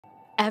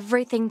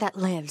Everything that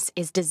lives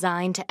is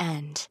designed to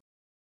end.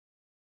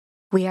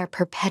 We are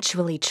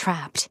perpetually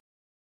trapped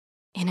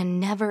in a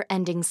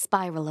never-ending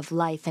spiral of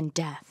life and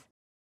death.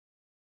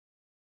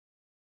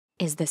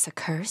 Is this a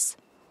curse?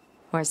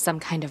 Or some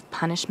kind of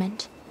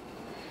punishment?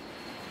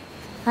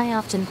 I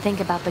often think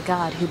about the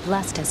god who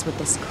blessed us with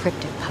this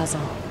cryptic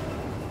puzzle,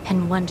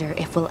 and wonder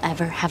if we'll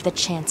ever have the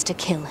chance to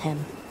kill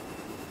him.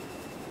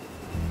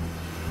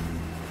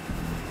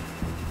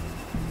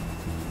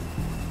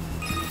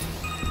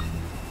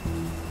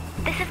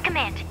 This is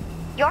Command.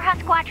 Yorha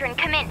Squadron,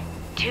 come in.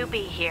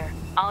 2B here.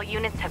 All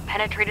units have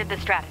penetrated the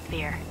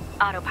stratosphere.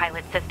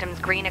 Autopilot systems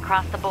green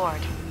across the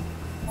board.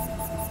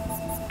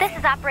 This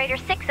is Operator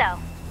 6-0.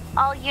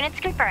 All units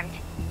confirmed.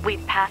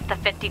 We've passed the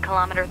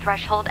 50-kilometer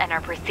threshold and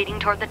are proceeding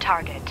toward the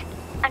target.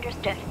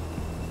 Understood.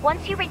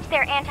 Once you reach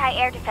their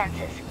anti-air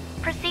defenses,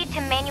 proceed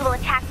to manual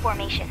attack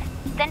formation.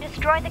 Then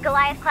destroy the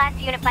Goliath-class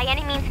unit by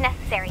any means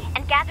necessary,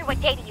 and gather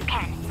what data you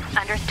can.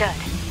 Understood.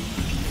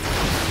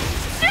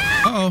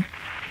 Uh-oh.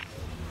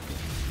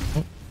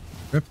 Oh,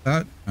 rip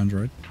that,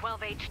 android.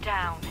 12H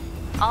down.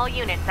 All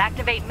units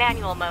activate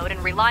manual mode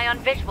and rely on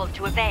visuals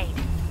to evade.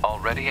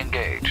 Already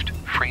engaged.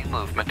 Free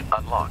movement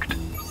unlocked.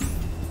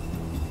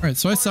 Alright,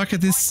 so I suck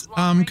at this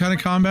kind of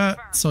combat,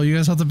 so you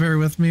guys have to bear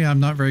with me. I'm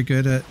not very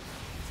good at...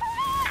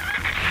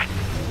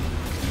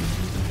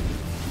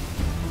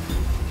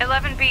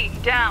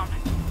 11B, down.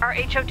 Our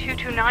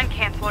HO229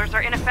 cancelers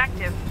are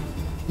ineffective.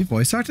 The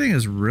voice acting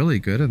is really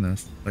good in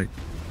this. Like,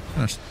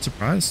 kind of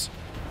surprised.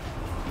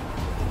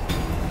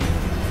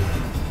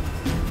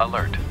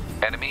 Alert.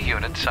 Enemy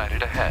unit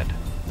sighted ahead.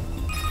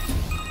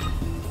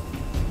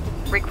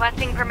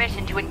 Requesting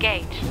permission to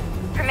engage.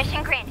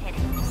 Permission granted.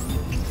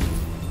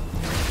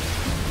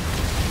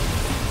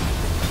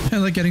 I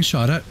like getting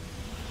shot at.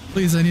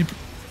 Please, I need...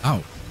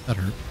 Ow, that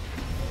hurt.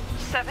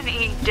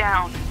 7E,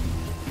 down.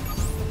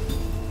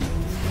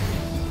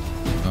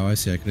 Oh, I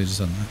see. I could have just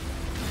done that.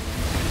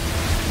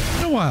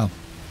 Been a while.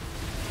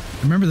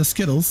 I remember the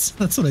Skittles.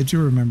 That's what I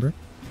do remember.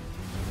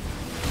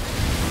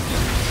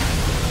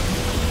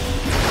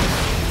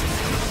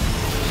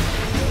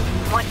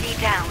 One D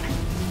down.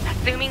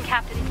 Assuming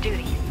captain's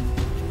duties.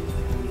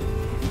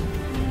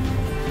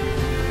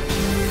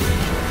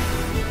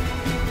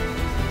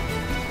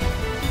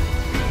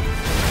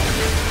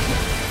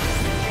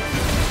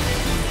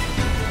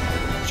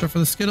 Show for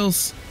the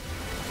Skittles.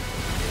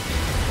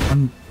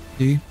 1D.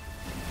 I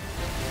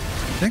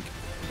think.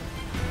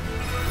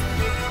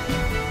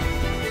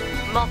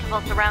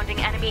 Multiple surrounding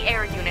enemy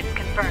air units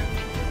confirmed.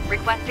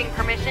 Requesting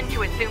permission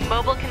to assume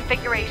mobile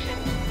configuration.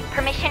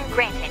 Permission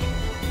granted.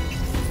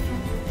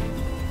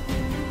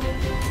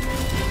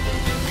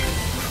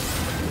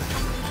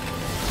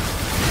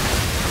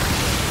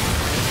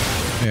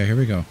 Yeah, here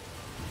we go.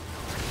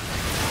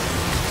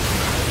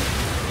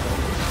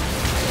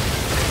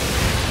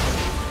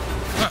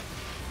 Ah,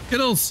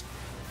 Skittles!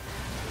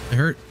 They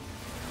hurt.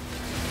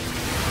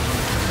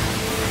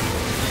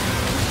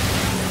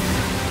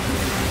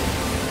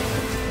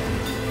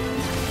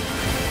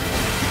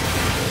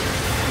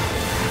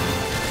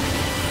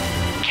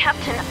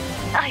 Captain,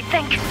 I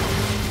think...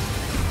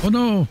 Oh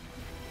no!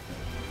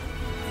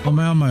 Am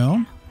I on my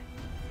own?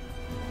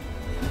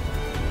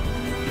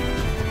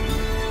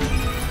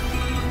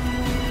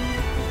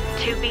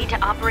 B to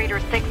Operator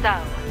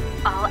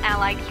 6-0. All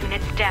allied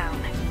units down.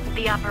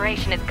 The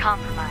operation is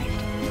compromised.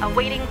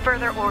 Awaiting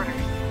further orders.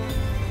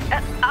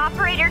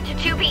 Operator to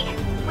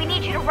 2B. We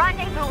need you to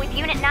rendezvous with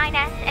Unit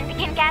 9S and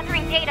begin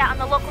gathering data on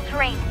the local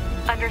terrain.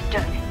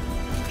 Understood.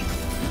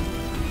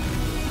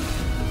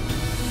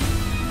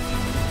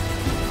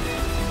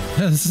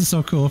 Yeah, this is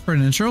so cool for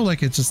an intro.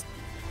 Like, it's just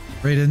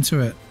right into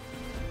it.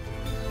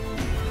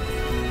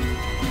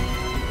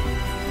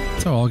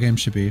 That's how all games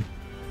should be.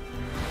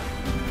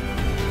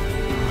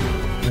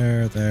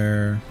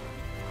 There.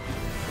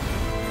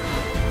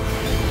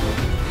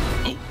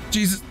 Oh,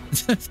 Jesus.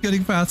 It's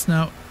getting fast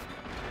now.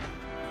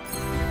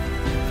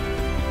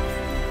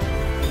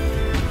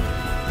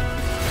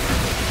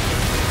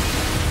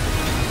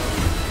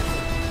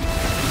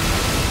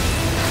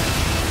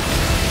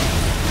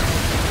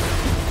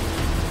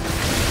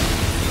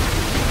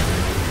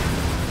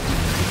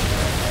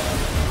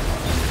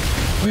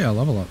 Oh yeah,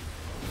 level up.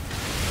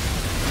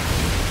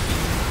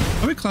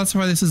 I would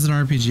classify this as an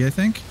RPG, I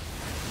think.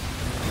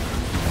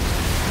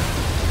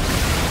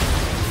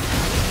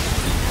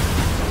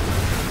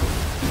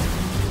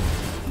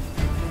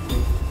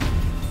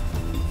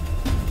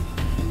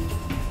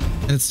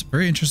 It's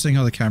very interesting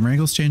how the camera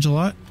angles change a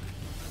lot.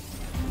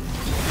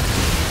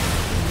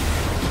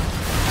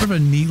 Sort of a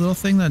neat little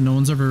thing that no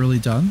one's ever really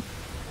done.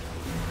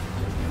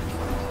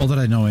 Well, that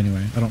I know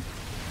anyway. I don't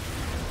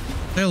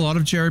play a lot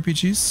of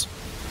JRPGs.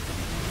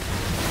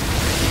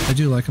 I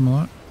do like them a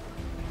lot.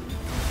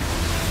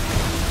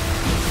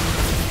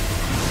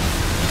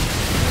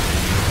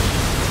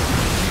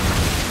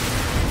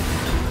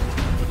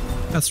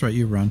 That's right,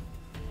 you run.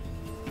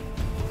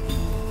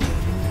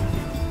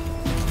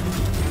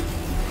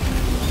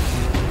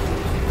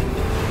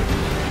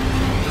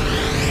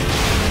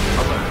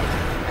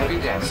 Heavy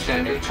damage.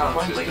 Standard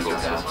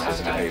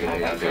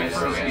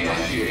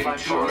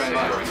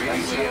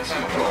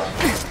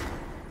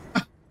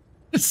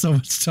It's so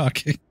much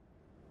talking.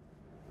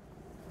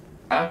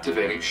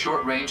 Activating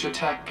short-range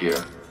attack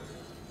gear.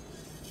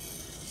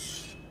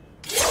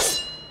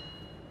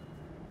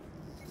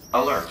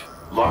 Alert.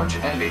 Large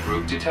enemy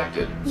group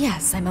detected.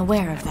 Yes, I'm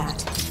aware of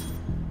that.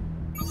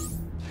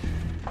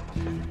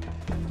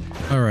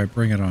 All right,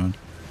 bring it on.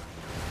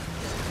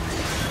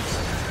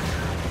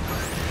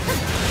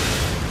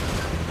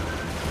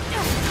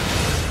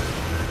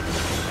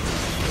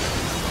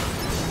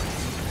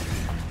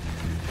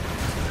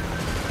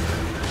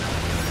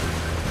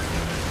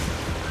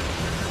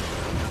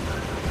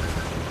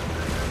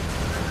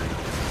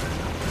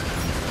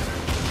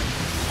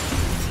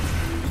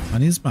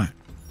 Money's mine.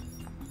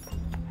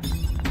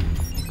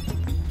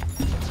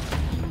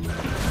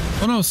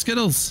 Oh no,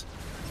 Skittles!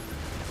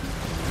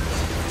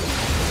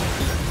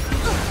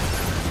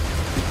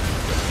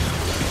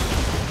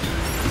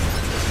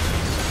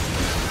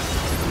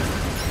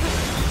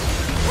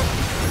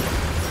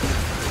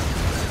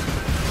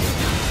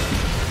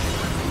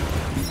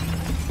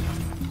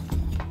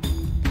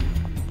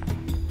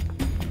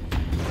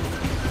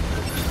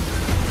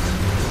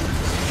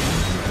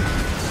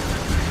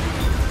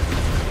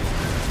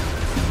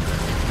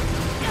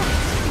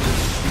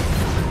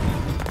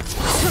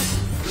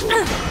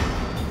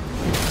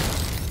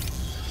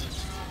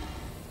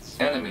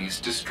 Enemies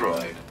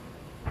destroyed.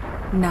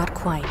 Not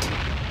quite.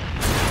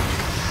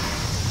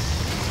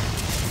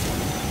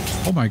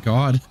 Oh my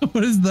god.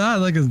 What is that?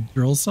 Like a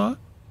drill saw?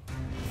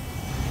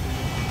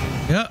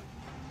 Yeah.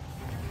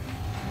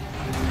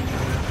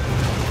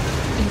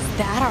 Is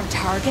that our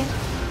target?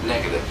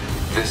 Negative.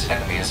 This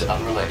enemy is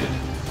unrelated.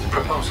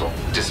 Proposal.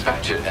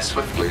 Dispatch it as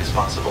swiftly as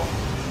possible.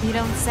 You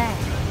don't say.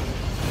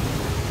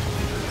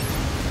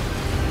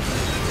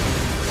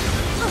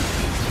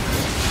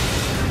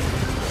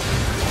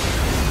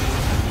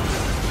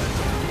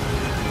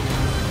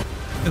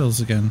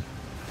 Skittles again.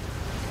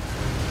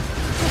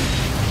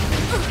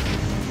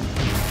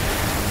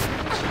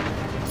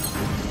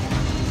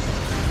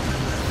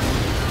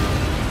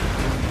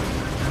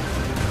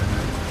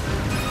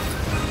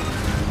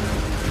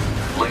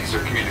 Laser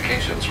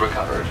communications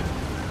recovered.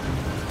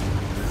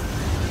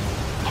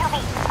 2B,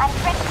 I'm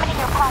transmitting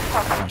your pod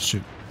program. Oh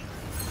shoot.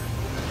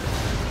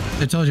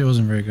 I told you I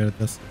wasn't very good at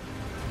this.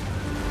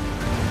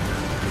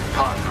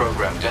 Pod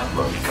program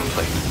download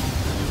complete.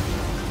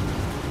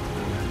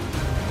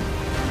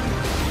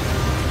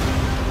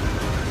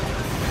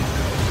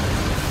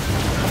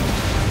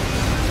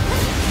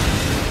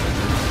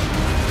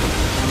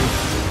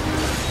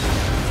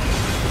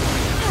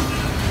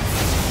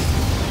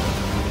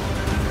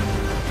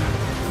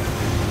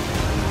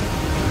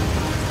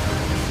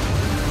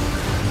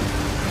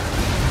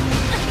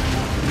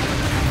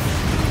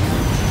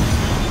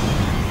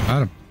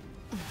 Got him.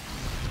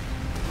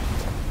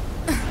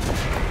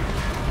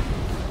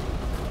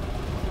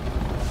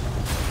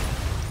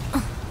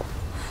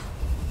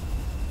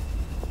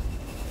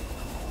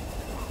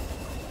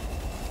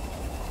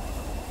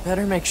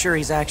 Better make sure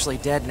he's actually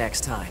dead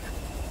next time.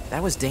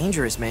 That was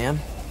dangerous, man.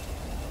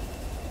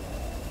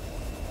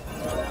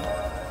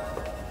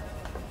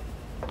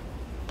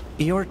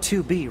 You're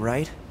 2B,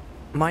 right?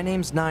 My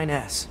name's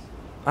 9S.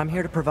 I'm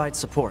here to provide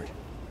support.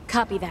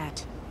 Copy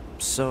that.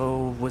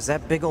 So, was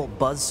that big old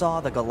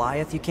buzzsaw the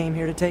Goliath you came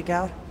here to take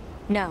out?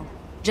 No,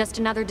 just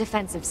another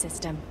defensive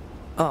system.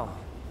 Oh.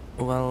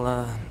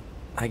 Well,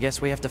 I guess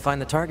we have to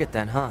find the target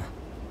then, huh?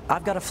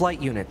 I've got a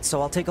flight unit,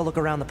 so I'll take a look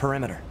around the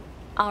perimeter.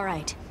 All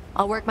right.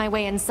 I'll work my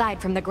way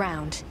inside from the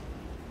ground.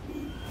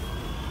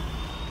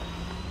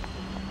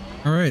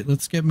 All right,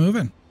 let's get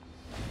moving.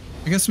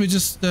 I guess we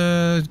just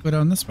go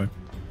down this way.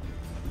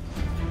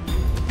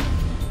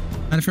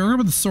 And if you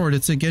remember the sword,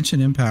 it's a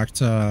Genshin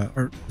Impact,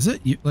 or is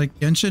it like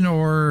Genshin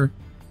or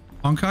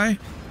Honkai?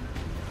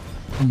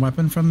 Some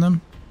weapon from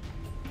them.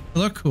 They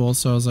look cool,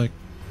 so I was like,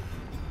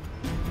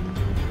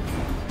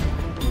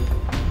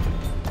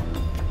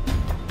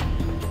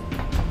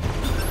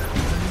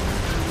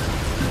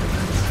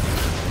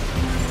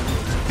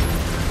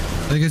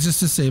 I think it's just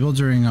disabled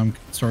during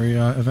story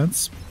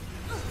events.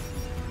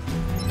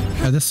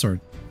 Yeah, this sword.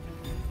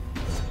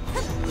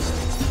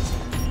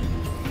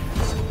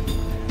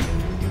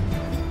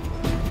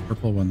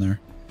 Purple one there.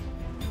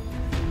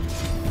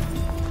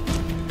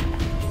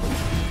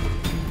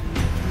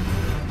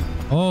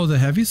 Oh, the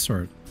heavy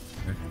sword.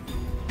 Okay.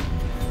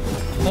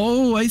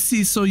 Oh, I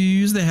see. So you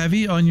use the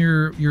heavy on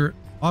your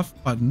off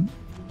button,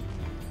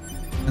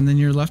 and then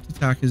your left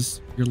attack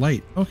is your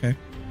light. Okay,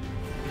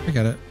 I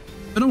get it.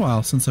 It's been a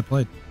while since I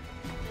played.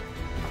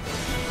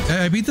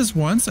 I beat this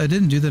once. I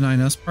didn't do the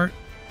 9S part.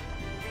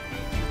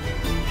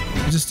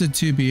 I just did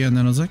 2B, and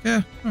then I was like,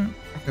 yeah, all right,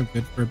 I think I'm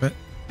good for a bit.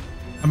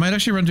 I might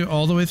actually run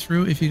all the way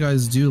through if you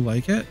guys do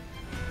like it.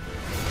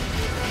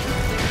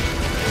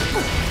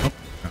 Oh,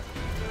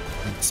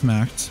 got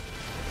smacked.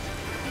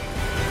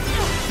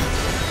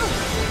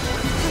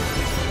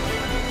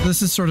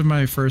 This is sort of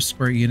my first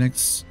Square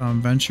Enix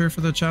venture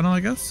for the channel,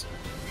 I guess.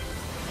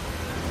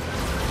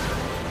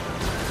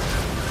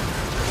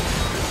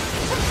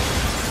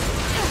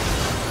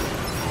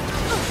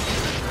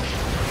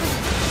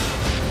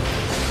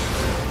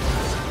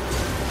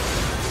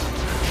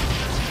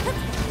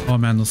 Oh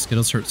man, those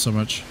Skittles hurt so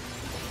much.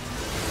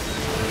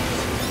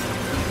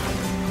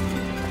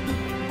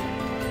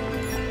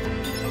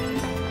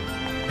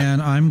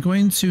 And I'm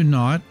going to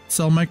not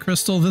sell my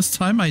crystal this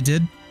time. I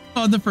did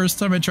on the first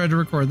time I tried to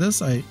record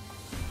this. I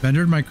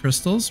vendored my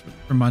crystals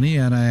for money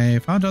and I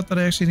found out that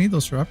I actually need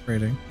those for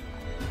upgrading.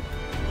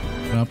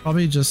 And I'll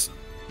probably just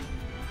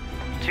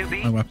put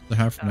my weapons to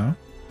have for now.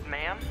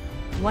 Ma'am?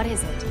 What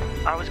is it?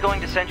 I was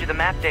going to send you the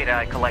map data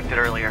I collected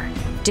earlier.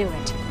 Do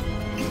it.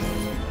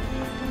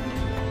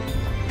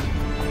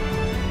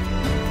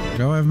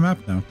 There we go, I have a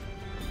map now.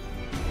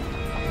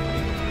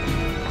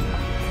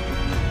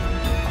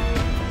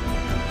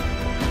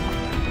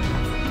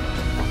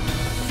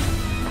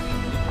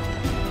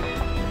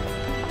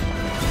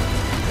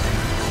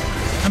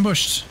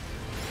 Ambushed.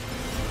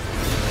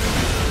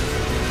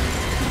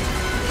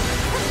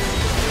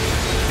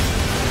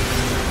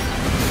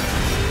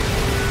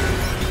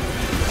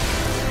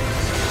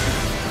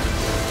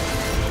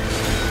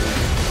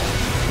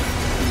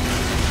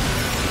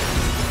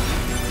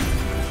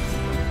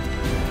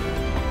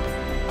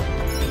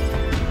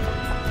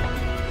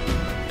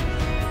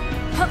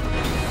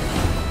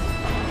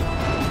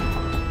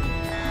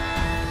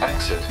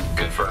 Exit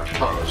confirmed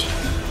closed.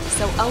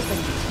 So open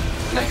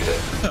it.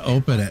 Negative.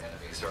 Open it.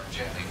 Enemies are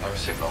jamming our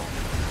signal.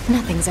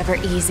 Nothing's ever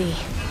easy.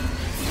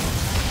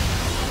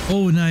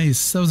 Oh,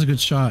 nice. That was a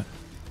good shot.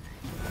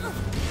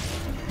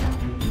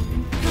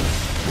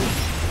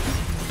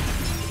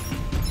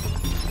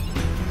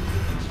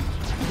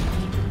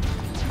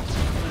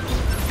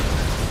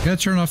 I gotta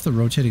turn off the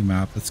rotating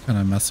map. That's kind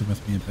of messing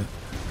with me a bit.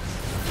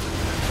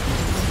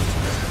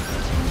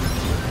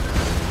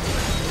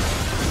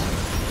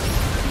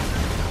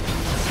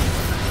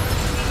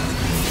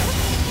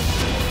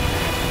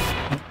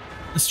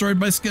 Destroyed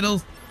by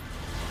Skittles.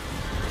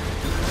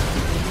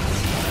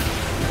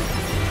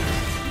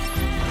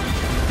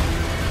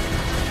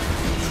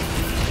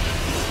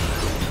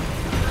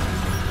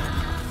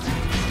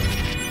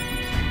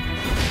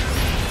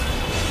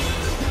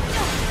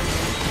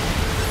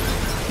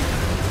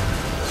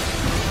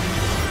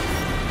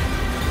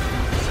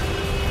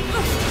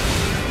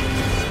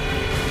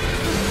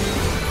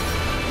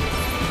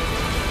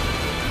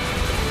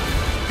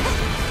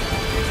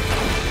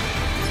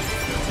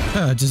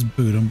 Just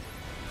boot him.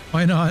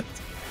 Why not?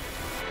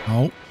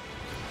 Oh.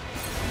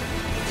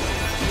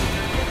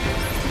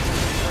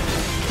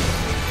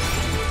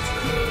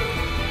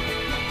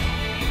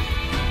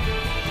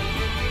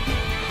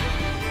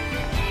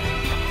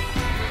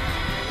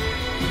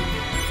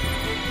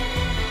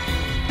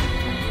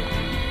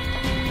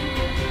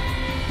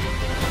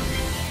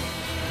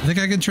 I think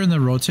I can turn the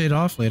rotate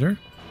off later.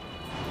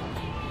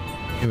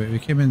 Okay, wait, we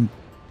came in.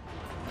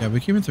 Yeah,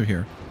 we came in through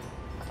here.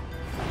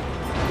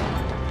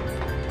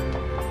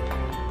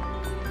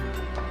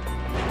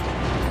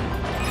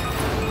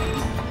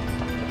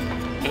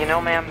 You know,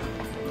 ma'am,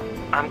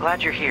 I'm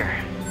glad you're here.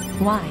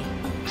 Why?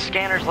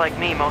 Scanners like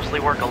me mostly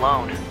work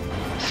alone.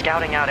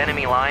 Scouting out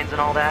enemy lines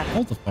and all that.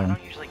 Hold the I phone.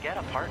 don't usually get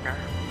a partner.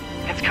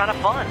 It's kind of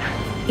fun.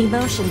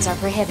 Emotions are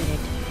prohibited.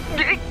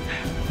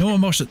 No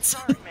emotions.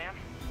 Sorry, ma'am.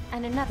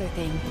 And another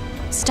thing,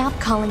 stop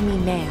calling me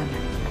ma'am.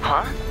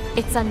 Huh?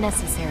 It's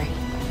unnecessary.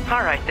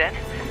 All right, then.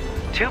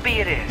 2B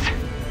it is.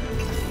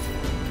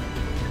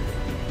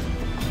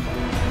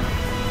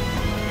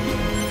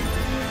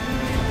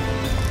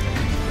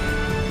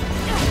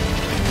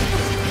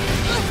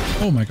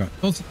 Oh my god,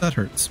 that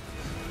hurts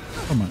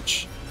so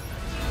much.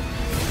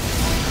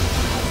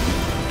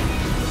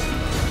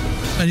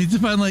 I need to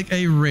find like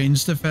a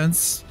range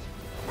defense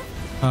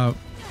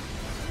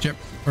chip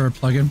or a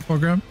plugin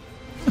program.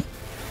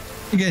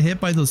 I get hit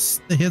by those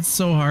hits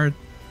so hard.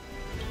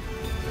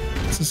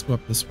 Let's just go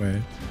up this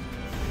way.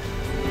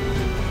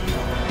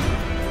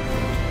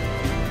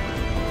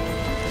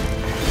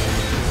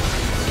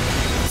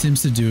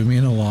 Seems to do me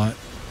in a lot.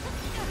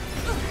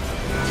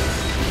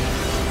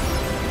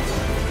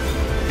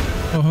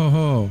 Oh ho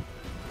ho.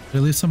 Did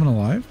I leave someone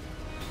alive?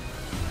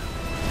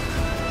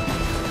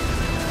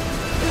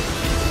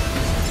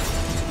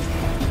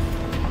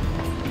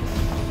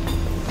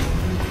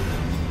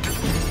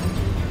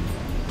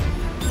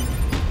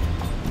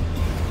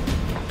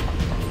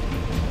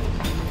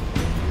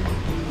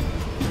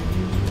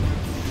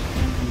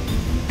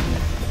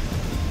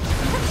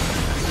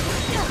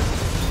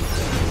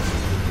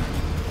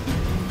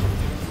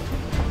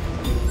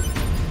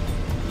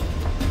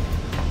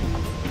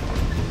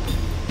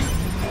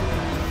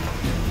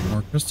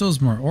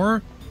 Crystals, more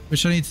ore,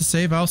 which I need to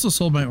save. I also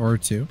sold my ore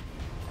too.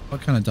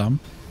 What kind of dumb?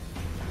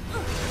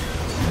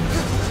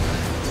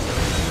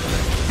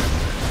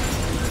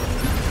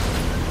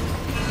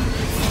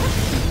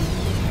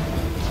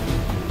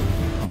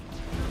 Oh,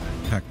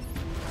 heck.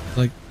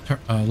 Like,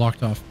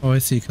 locked off. Oh, I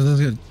see. Because I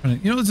was going to,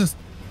 you know, it's just.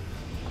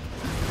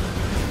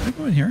 Can I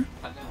go in here?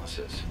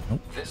 Analysis.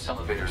 Nope. This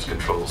elevator's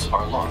controls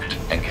are locked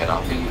and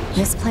cannot be used.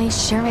 This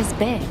place sure is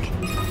big.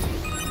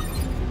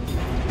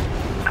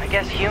 I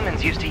guess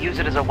humans used to use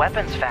it as a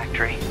weapons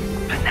factory,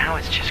 but now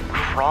it's just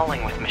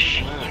crawling with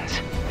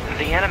machines.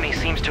 The enemy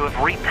seems to have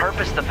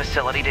repurposed the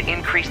facility to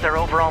increase their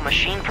overall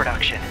machine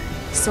production.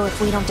 So if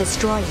we don't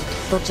destroy it,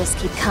 they'll just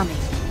keep coming.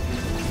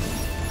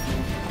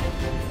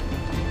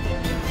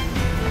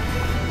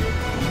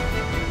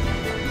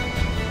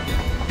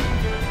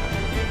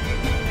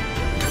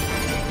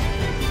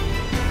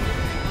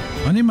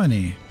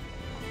 Money.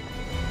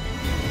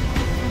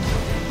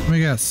 Let me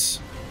guess.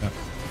 Yeah.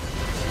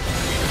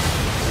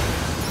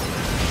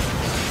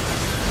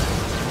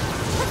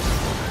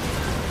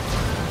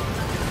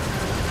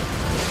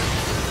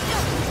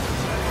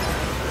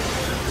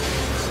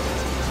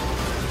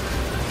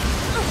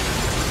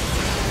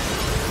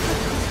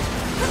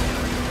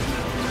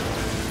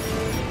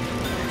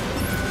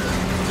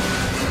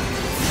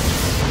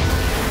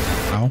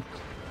 Ow.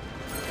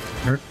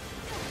 Hurt.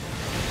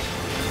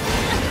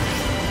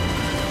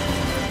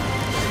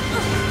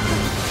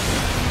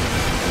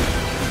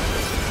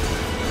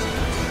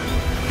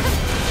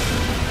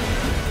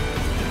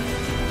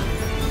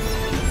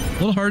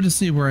 A little hard to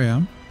see where I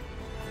am.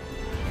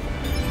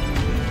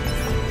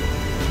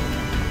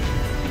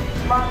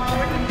 Block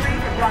 43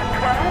 to Block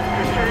 12,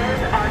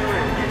 materials en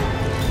route.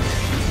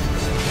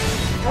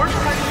 Work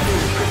party 2,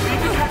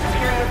 proceed to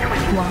cafeteria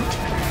 20. What?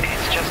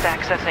 It's just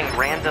accessing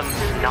random,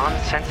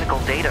 nonsensical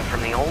data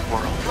from the old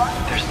world.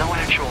 There's no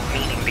actual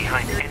meaning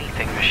behind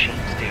anything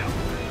machines do.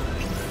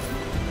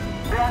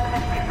 Block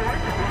 54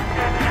 to Block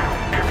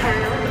 13,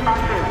 materials en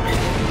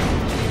route.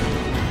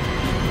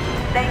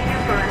 Thank you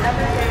for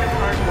another day of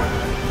hard work.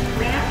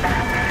 Please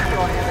back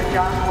destroyer the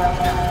job well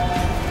done.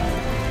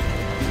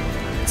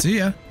 See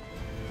ya.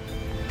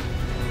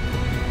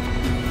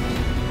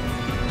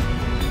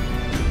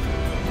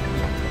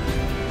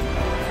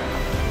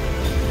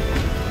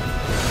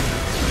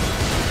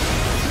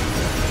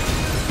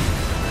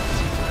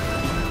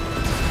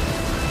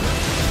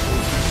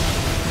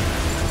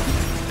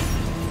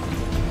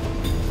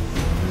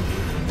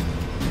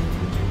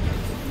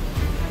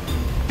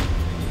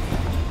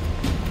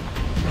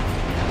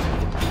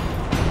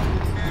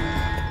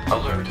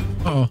 Alert.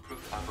 Uh-oh.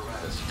 Proof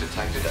apparatus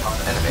detected on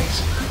enemies.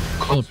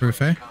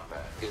 Bulletproof, eh?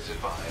 Combat is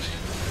advised.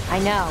 I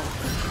know.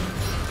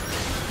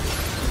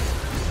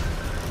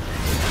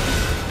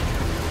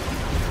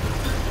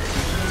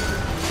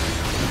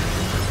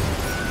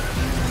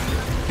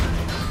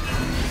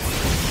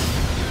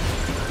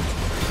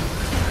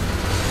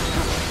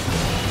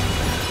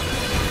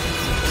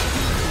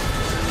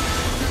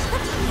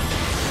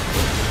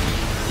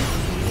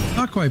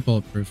 Not quite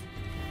bulletproof.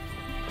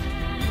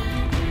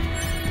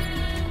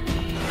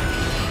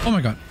 Oh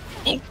my god.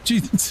 Oh,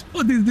 Jesus.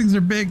 Oh, these things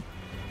are big.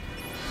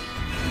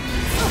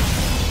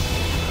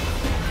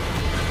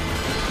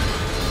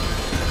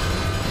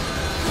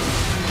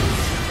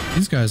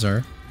 These guys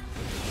are.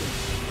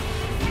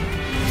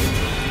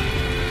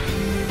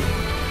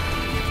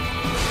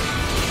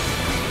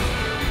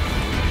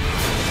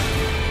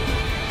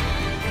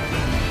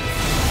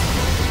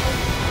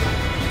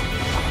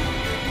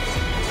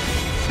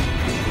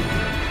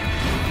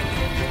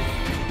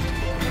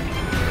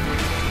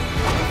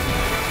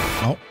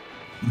 Oh.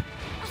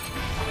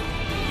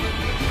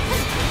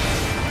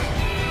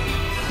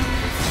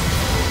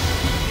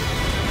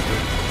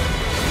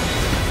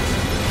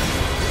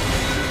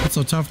 Not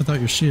so tough without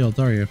your shield,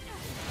 are you?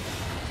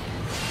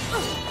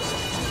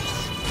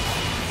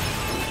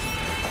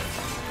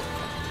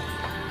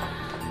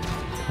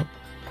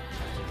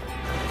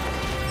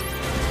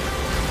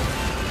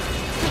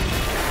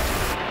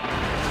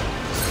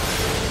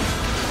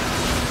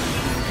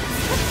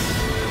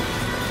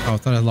 Oh, I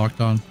thought I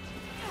locked on.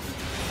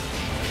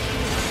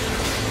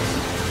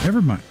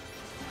 Never mind.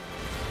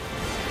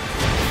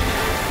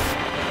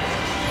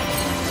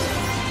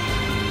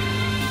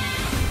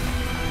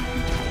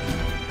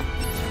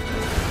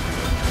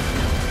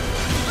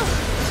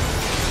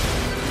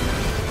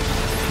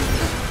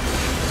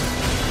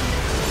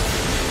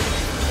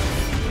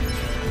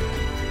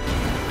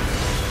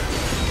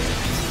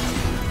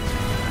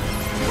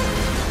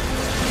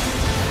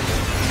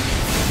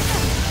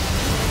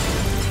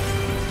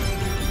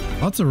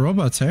 Lots of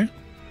robots, hey?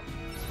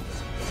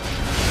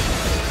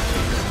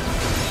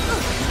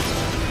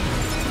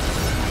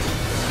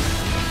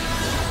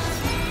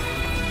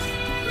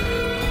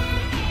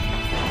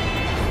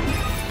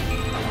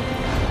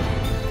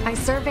 I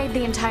surveyed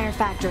the entire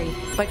factory,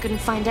 but couldn't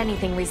find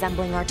anything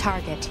resembling our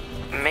target.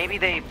 Maybe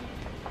they,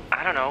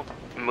 I don't know,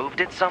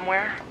 moved it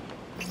somewhere?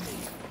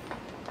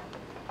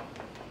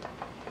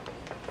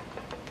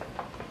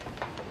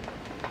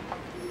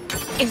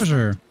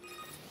 Treasure.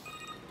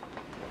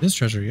 This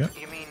treasure, yeah.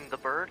 You mean the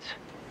birds?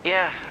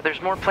 Yeah,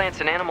 there's more plants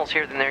and animals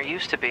here than there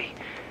used to be.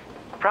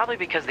 Probably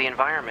because the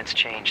environment's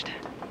changed.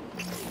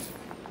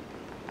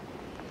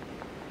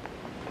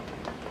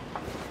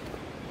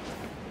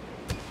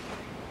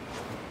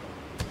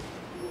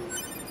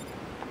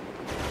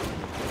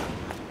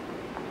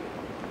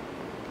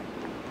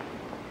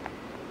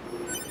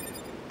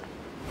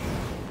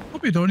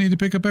 Hope you don't need to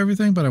pick up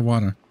everything, but I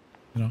wanna,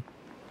 you know,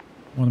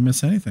 want to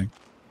miss anything.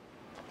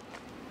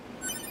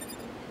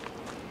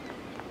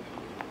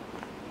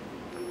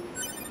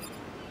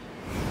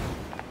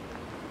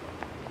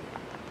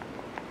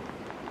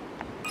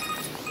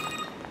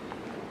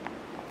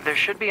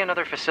 should be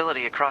another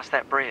facility across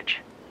that bridge.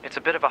 It's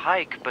a bit of a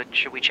hike, but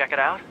should we check it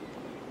out?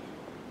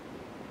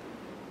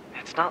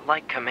 It's not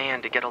like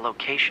Command to get a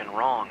location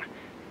wrong.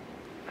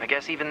 I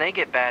guess even they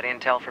get bad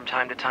intel from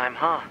time to time,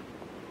 huh?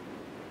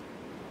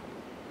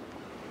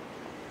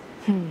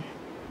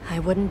 I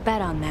wouldn't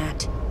bet on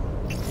that.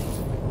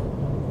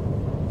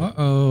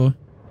 Uh-oh.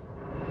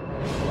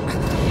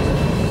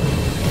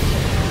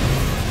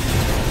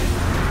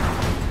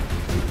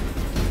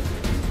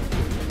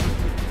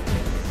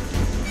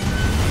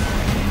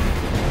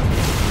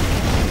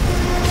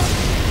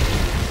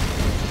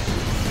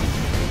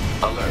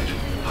 Alert.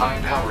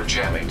 High-power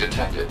jamming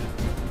detected.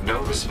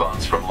 No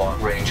response from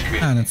long-range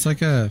communication. Man, it's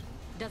like a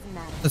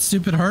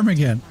stupid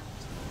Armageddon.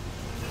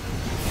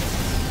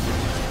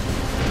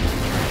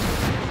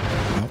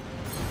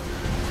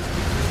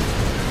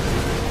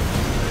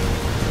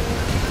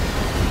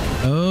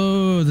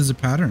 Oh, there's a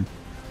pattern.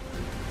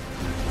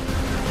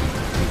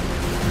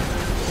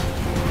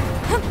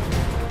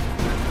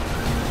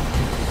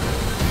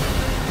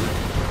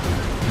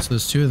 So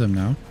there's two of them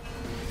now.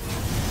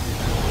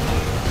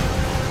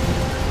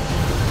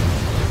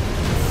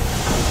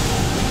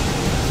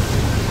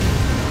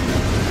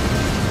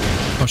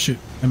 Oh shoot,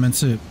 I meant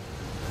to.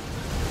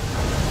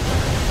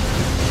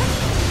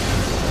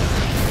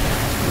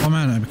 Oh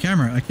man, I have a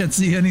camera. I can't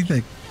see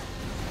anything.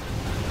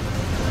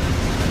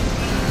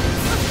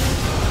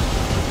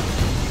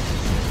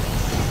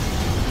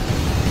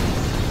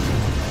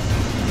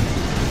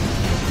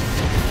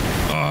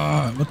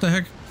 What the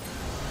heck?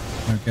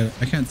 I don't get it.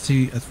 I can't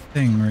see a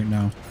thing right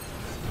now.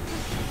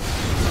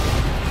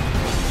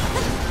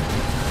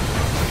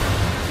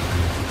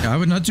 Yeah, I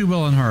would not do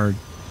well on hard.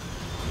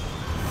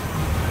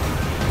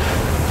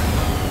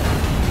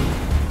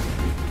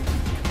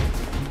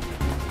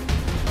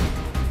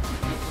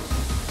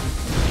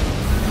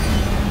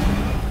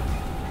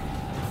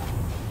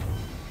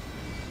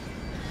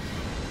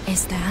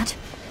 Is that?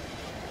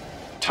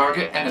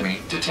 Target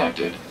enemy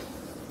detected.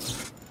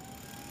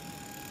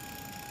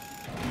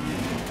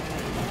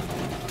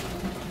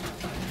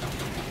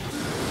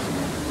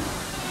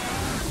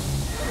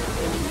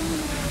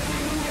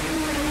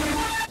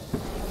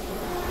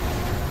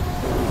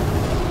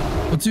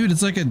 Dude,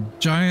 it's like a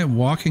giant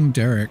walking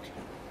derrick.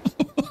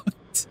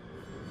 That's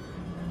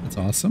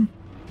awesome.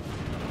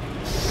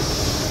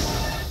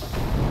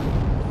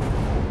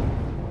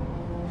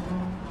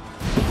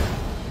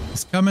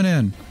 He's coming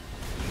in.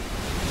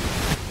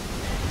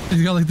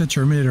 He's got like the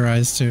Terminator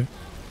eyes too.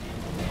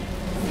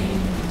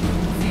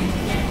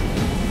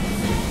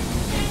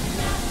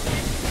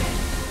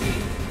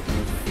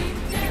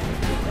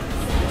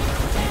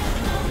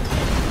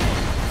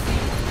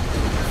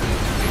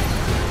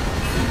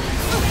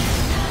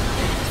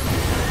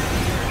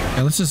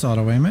 Let's just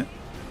auto-aim it.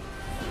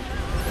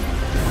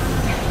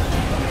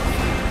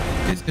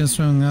 He's gonna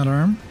swing that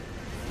arm.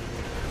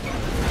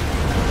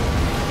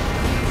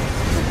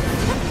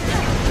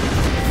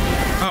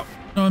 Oh,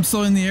 no, I'm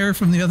still in the air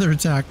from the other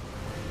attack.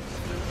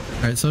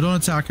 Alright, so don't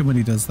attack him when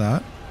he does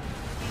that.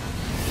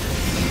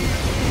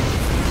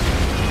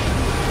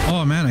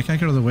 Oh man, I can't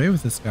get out of the way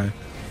with this guy.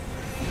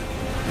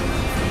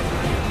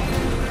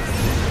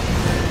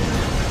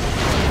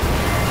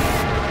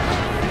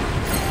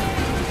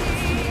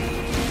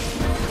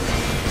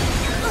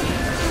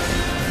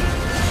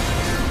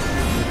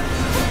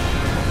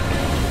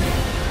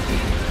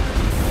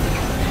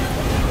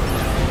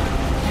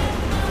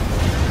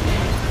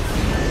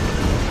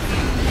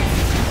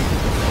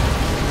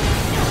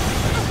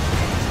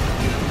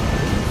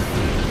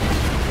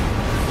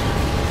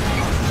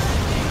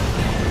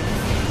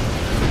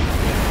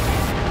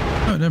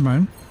 Never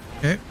mind.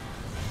 Okay.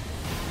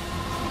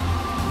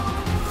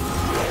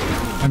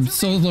 I'm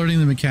still learning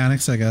the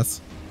mechanics, I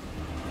guess.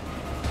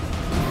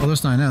 Oh,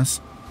 there's 9S.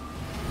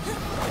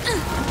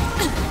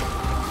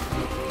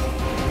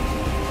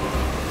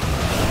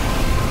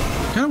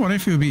 Kind of wondering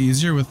if it would be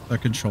easier with a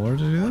controller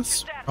to do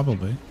this.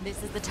 Probably.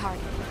 This is the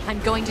target. I'm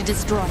going to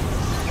destroy it.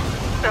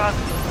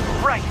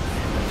 Right.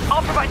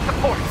 I'll provide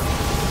support.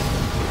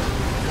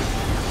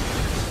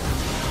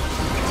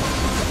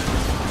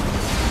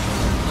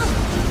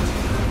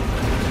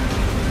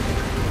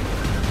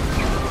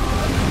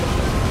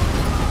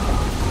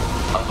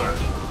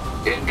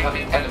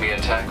 Incoming enemy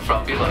attack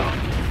from below.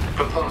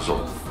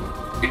 Proposal.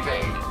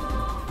 Evade.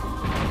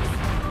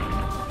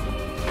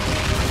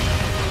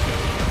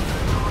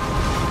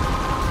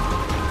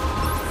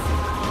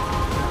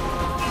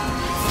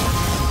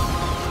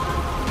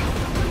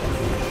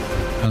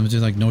 I'm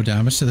doing like no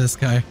damage to this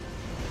guy.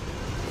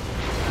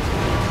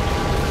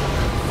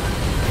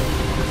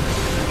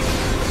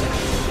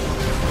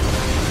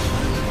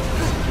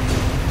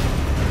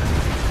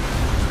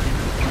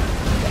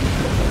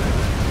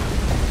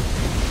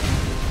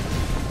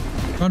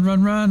 Run,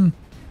 run, run.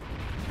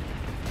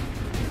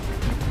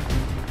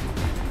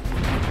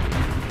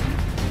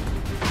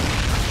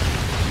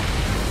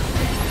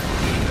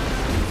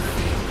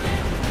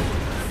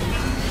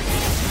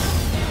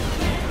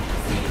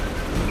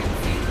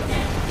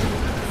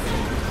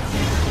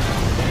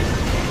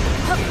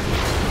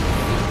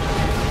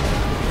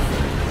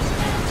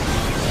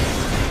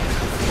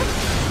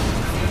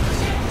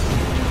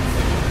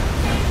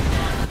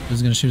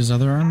 He's gonna shoot his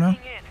other arm now?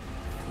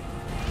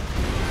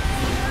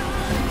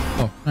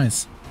 Oh,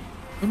 nice.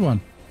 Good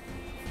one.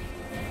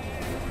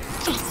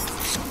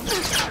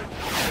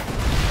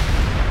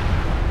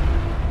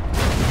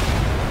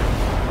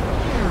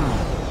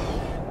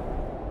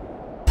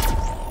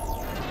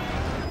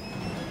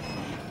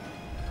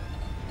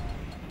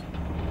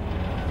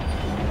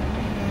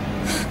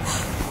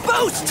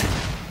 Boost!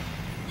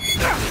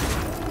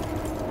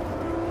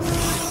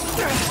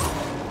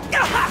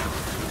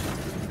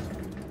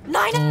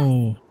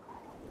 Oh.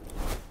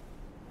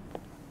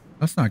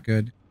 That's not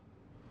good.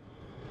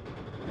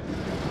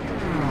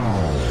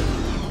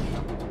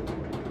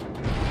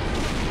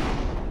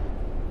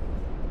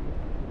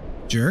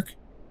 Jerk.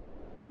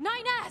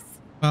 9S!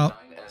 Well,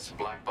 9S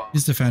black box.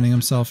 he's defending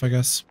himself, I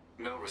guess.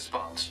 No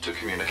response to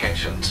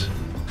communications.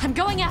 I'm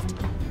going after.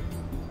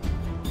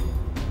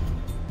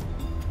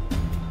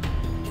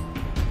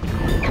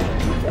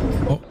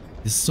 Oh,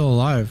 he's still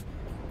alive.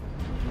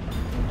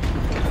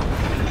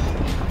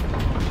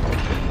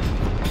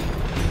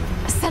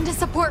 Send a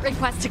support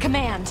request to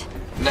command.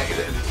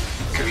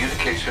 Negative.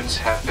 Communications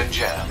have been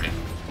jammed.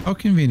 How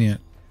convenient.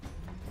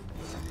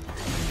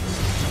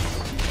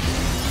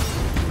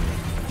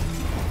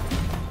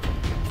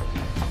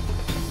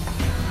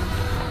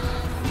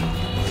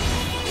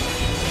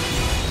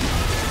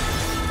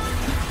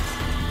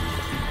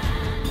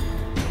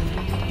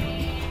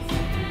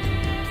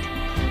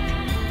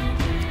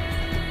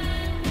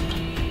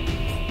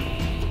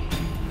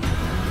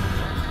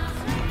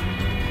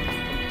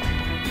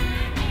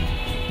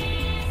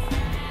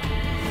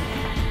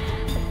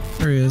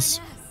 There he is.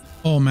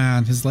 Oh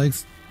man, his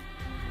legs.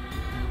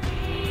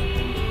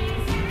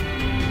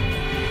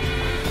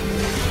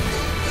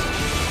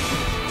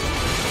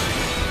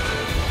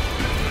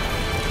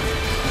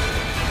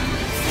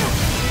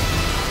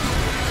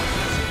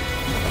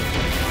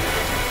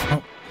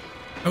 Oh,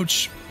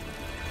 ouch.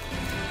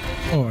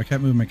 Oh, I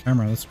can't move my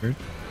camera. That's weird.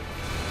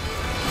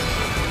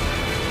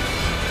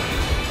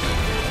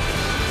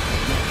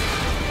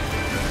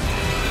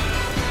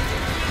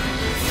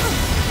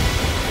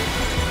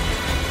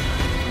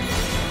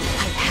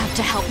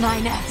 To help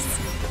 9S.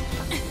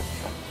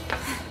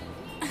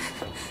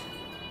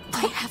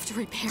 I have to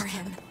repair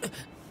him.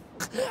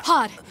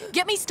 Pod,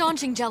 get me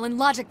staunching gel and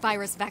logic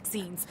virus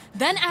vaccines.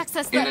 Then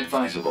access the...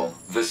 Inadvisable.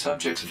 The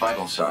subject's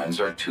vital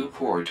signs are too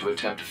poor to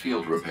attempt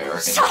field repair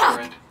in Shut up!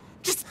 current...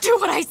 Just do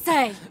what I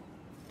say!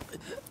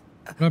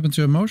 What happened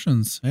to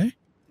emotions, eh?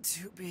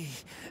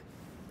 2B.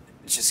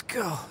 Just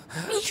go.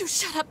 You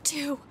shut up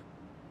too.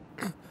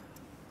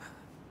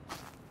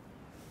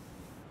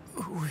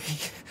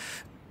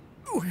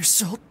 We're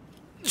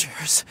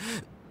soldiers.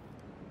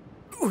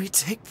 We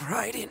take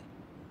pride in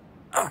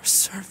our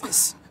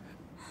service.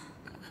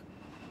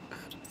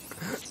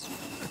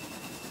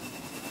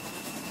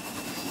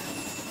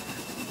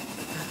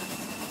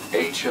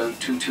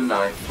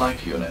 HO-229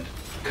 Flight Unit.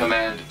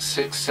 Command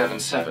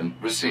 677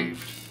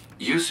 received.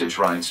 Usage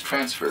rights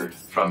transferred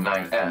from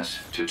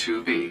 9S to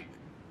 2B.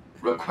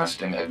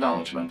 Requesting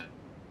acknowledgement.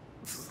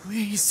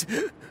 Please.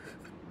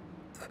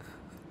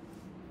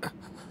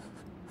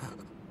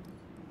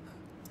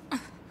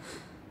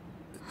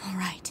 All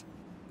right.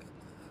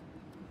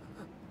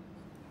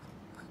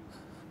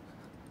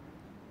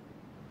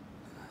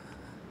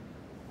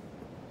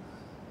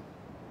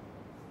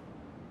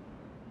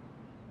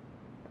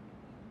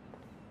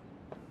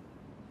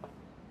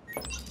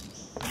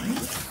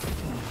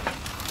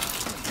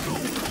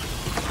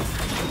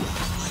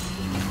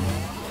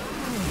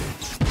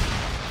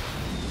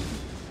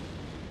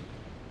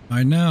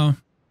 I know.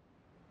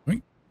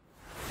 Wait.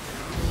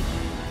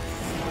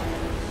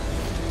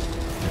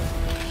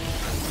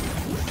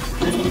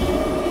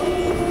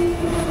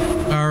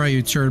 All right,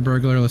 you turd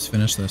burglar. Let's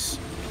finish this.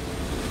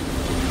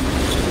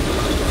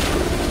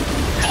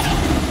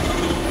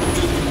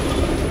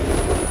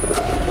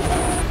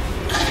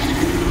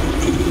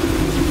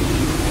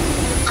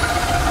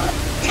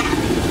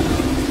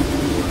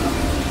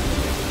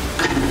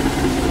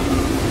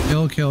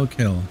 Kill, kill,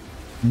 kill.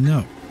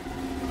 No.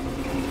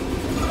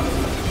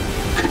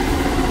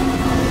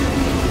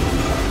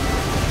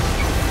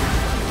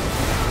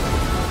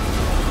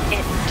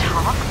 It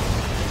talks?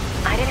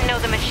 I didn't know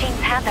the machines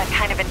had that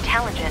kind of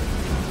intelligence.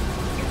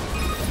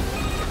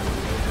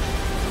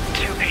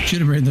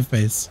 Shoot him right in the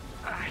face.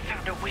 I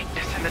found a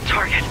weakness in the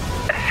target.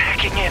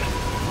 Hacking in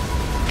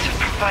to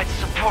provide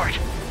support.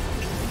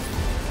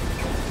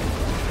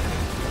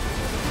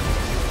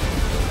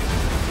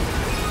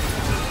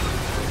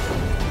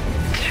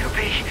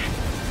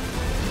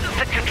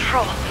 The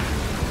control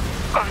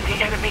on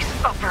the enemy's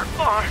upper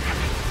arm.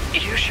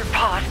 Use your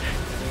pod.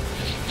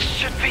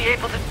 Should be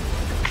able to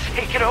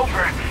take it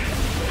over.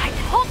 I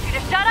told you to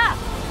shut up!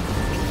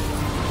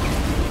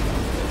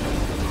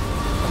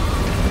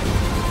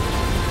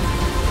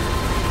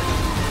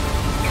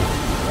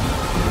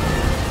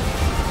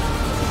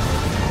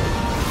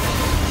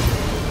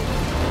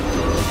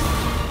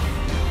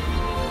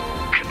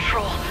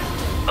 Control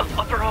of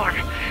upper arm.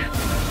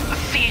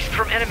 Seized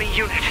from enemy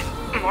unit.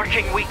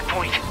 Marking weak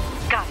point.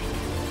 Got it.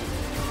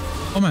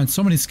 Oh man,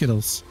 so many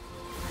Skittles.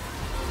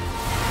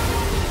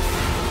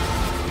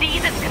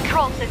 These is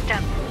control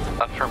system.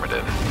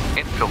 Affirmative.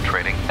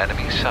 Infiltrating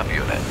enemy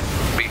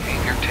subunit.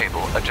 Behavior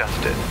table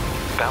adjusted.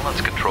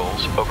 Balance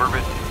controls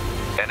overridden.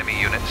 Enemy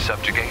unit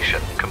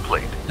subjugation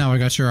complete. Now I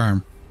got your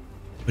arm.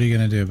 What are you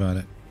gonna do about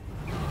it?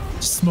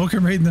 Smoke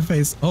him right in the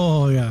face.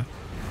 Oh yeah.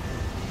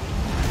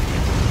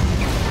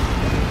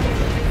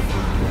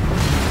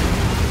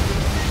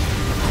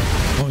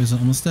 Oh, he's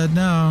almost dead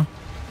now.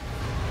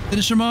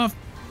 Finish him off.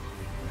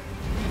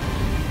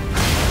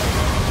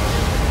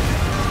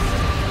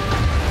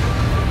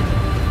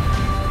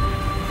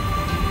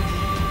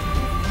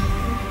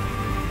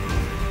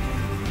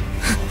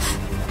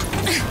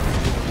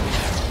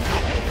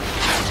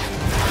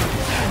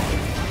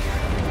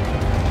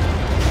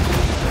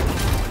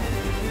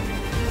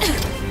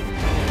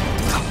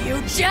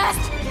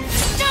 Just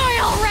die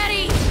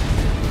already!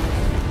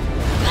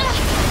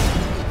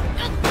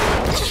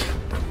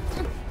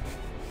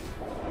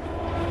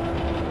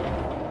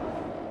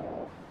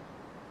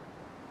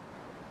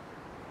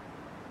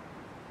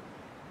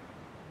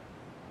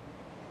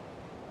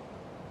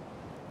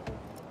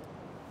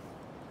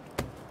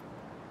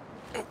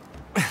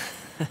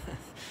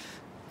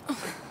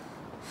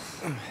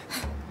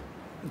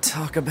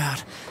 Talk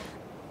about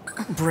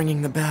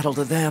bringing the battle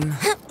to them.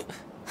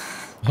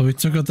 Oh, we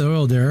took out the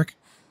oil, Derek.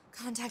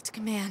 Contact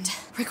command.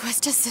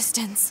 Request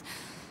assistance.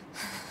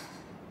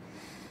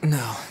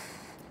 No.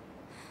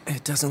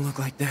 It doesn't look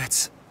like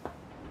that's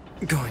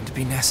going to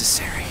be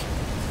necessary.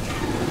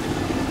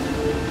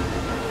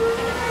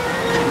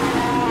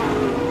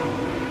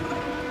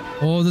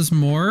 Oh, there's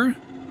more?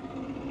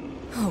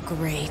 Oh,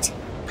 great.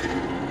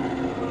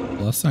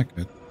 Well, that's not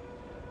good.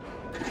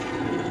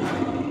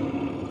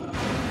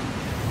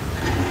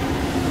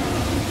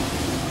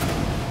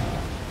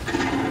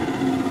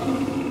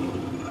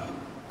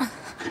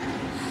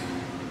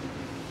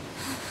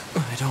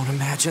 I don't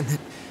imagine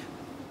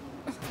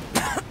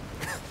that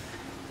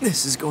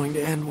this is going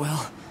to end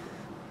well.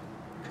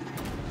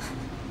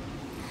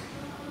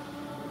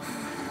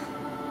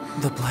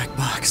 The black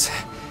box.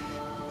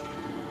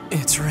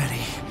 It's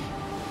ready.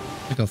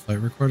 Like a flight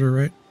recorder,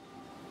 right?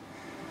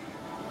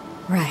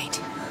 Right.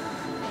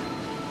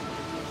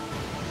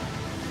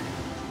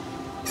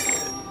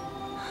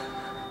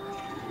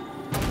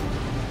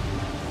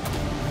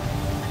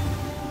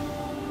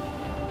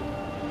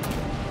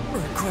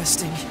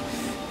 Requesting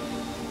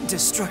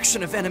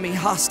destruction of enemy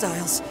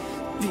hostiles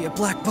via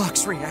black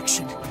box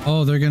reaction.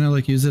 Oh, they're gonna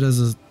like use it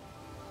as a...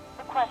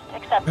 Request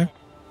accepted. Okay.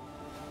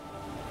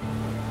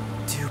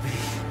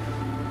 Doobie,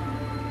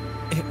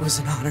 it was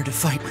an honor to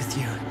fight with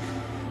you.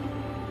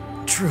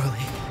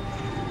 Truly.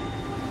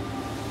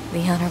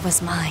 The honor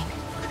was mine.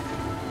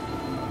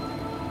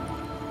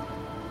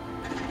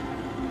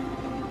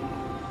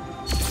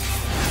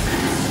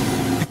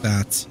 Like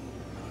that.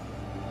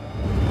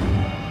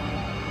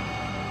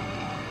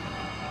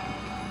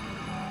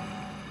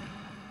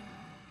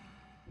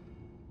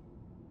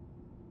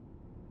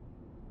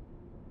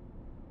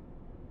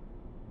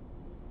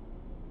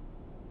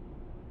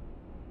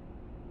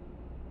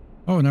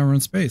 Oh, now we're in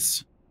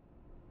space.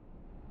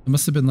 It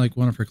must have been like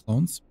one of her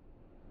clones.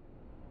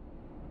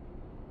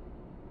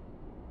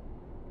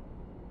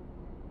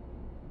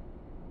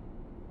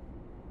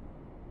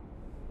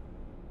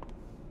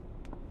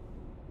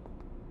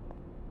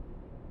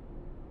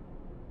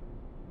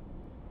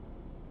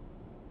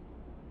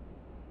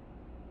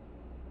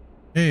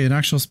 Hey, an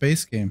actual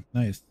space game.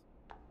 Nice.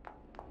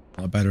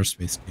 A better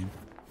space game.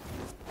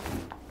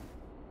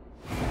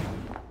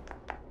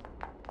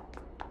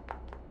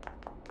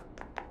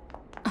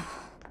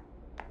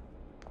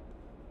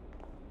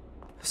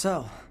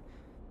 So,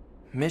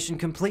 mission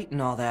complete and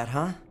all that,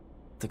 huh?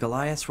 The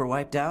Goliaths were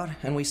wiped out,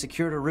 and we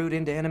secured a route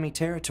into enemy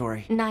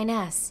territory.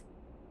 9S.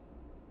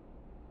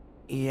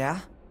 Yeah?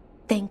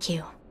 Thank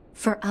you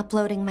for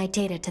uploading my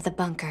data to the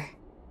bunker.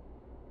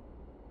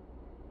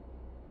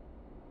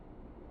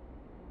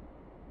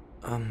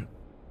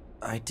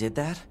 I did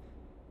that?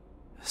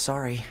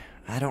 Sorry,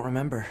 I don't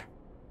remember.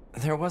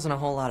 There wasn't a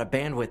whole lot of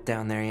bandwidth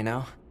down there, you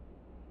know?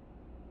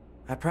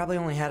 I probably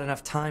only had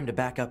enough time to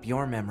back up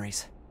your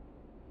memories.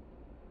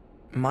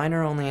 Mine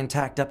are only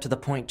intact up to the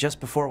point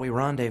just before we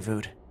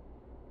rendezvoused.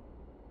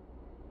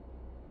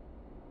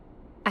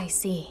 I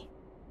see.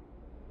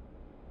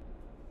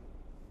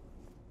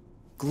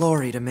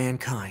 Glory to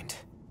mankind.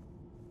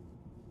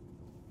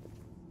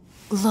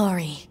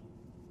 Glory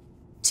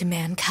to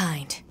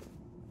mankind.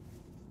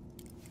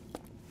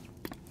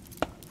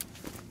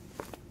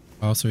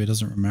 Oh, so he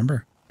doesn't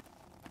remember.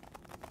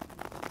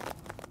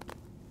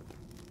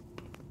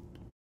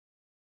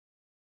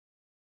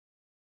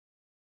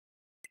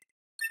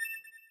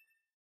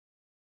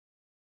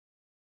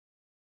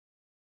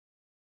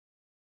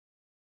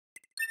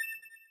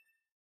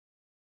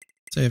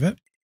 Save it.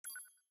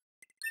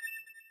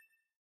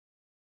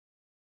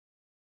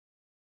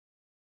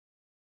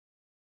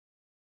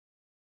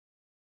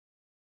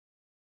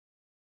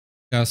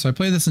 Yeah, so I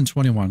played this in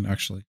 21,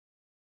 actually.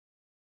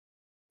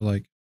 For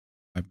like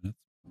 5 minutes.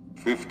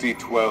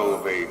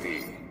 5012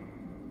 AD.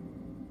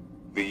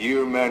 The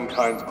year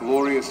mankind's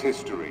glorious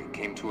history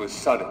came to a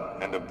sudden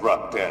and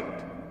abrupt end,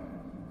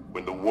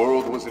 when the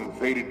world was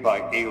invaded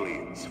by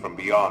aliens from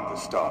beyond the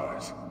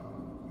stars.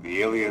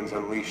 The aliens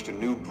unleashed a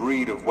new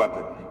breed of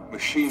weapon,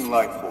 machine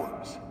life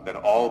forms, that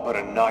all but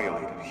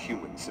annihilated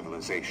human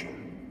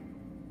civilization.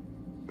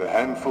 The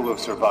handful of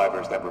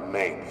survivors that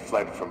remained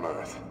fled from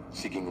Earth,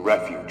 seeking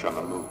refuge on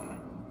the moon.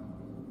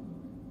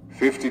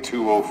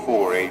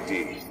 5204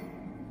 AD.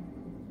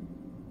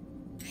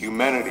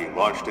 Humanity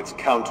launched its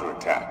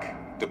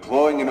counterattack,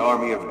 deploying an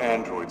army of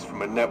androids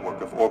from a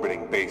network of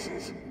orbiting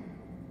bases.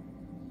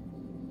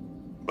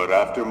 But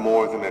after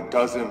more than a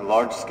dozen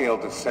large-scale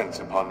descents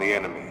upon the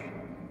enemy,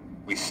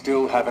 we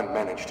still haven't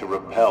managed to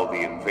repel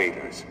the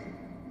invaders.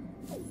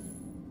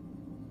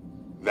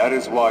 That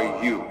is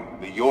why you,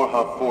 the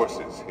Yorha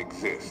forces,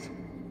 exist.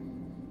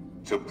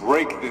 To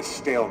break this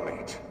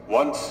stalemate,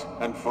 once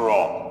and for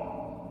all.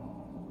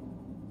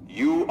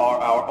 You are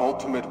our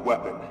ultimate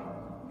weapon,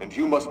 and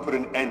you must put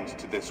an end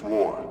to this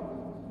war.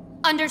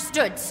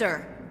 Understood,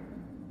 sir.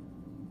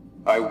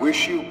 I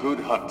wish you good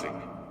hunting.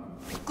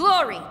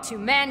 Glory to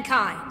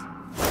mankind!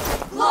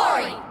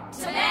 Glory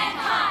to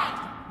mankind!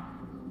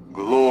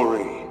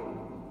 Glory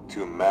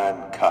to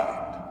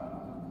mankind.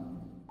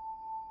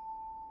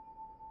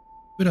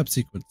 Boot up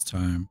sequence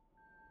time.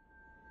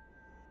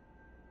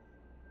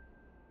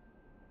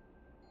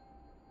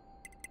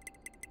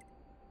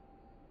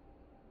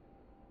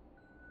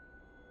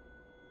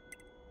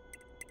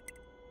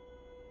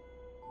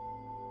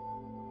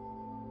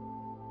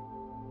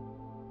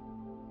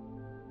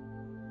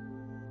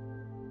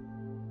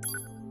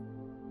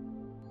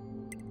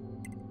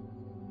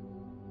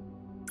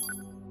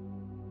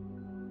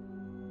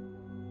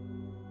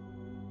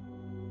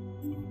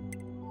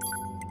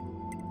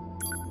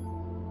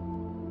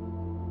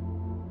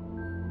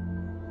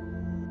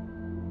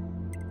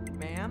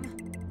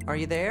 Are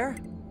you there?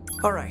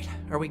 Alright,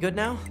 are we good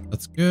now?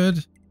 That's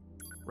good.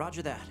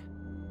 Roger that.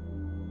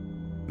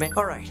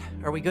 Alright,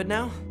 are we good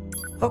now?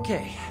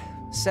 Okay,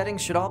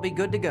 settings should all be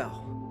good to go.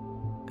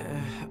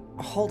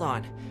 Hold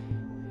on.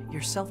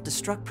 Your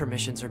self-destruct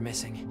permissions are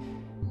missing.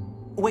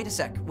 Wait a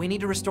sec, we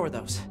need to restore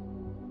those.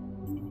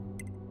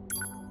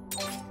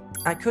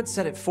 I could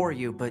set it for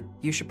you, but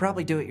you should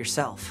probably do it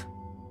yourself.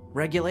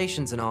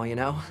 Regulations and all, you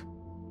know?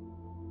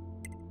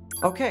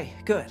 Okay,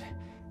 good.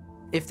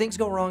 If things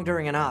go wrong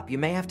during an op, you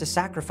may have to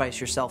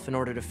sacrifice yourself in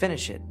order to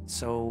finish it,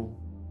 so...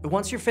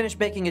 Once you're finished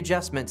making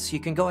adjustments, you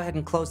can go ahead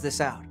and close this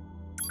out.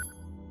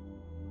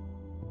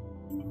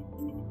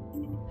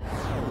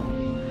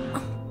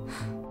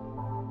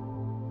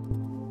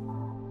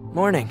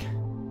 Morning.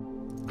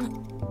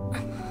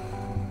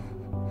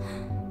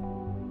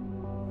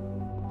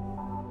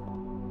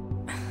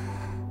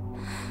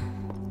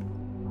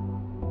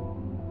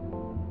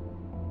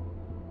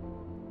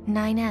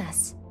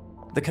 "9S.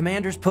 The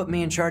commander's put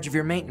me in charge of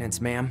your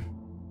maintenance, ma'am.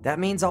 That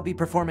means I'll be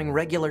performing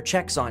regular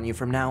checks on you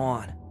from now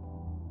on.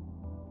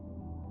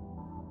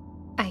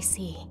 I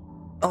see.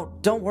 Oh,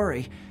 don't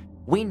worry.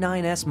 We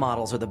 9S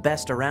models are the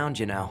best around,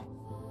 you know.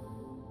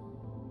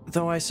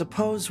 Though I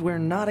suppose we're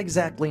not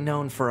exactly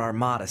known for our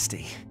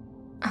modesty.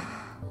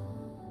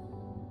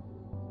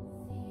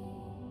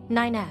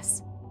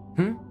 9S.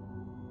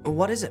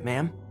 What is it,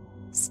 ma'am?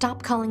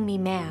 Stop calling me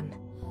ma'am.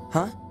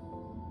 Huh?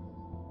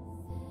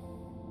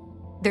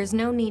 There's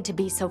no need to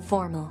be so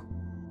formal.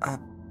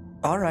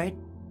 Alright.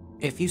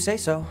 If you say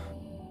so.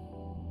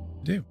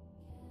 I do.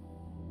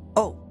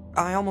 Oh,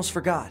 I almost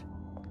forgot.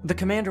 The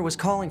commander was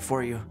calling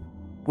for you.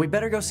 We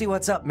better go see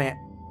what's up, man.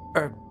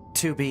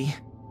 2B.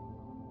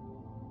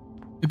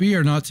 To be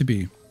or not to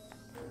be?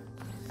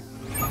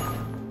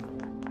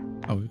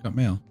 Oh, we've got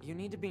mail. You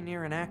need to be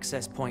near an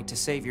access point to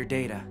save your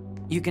data.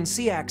 You can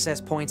see access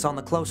points on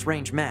the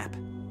close-range map.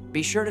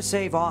 Be sure to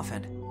save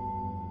often.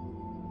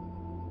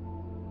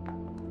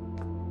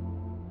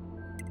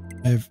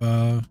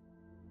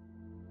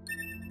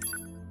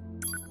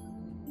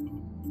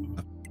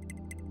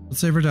 Let's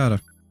save our data.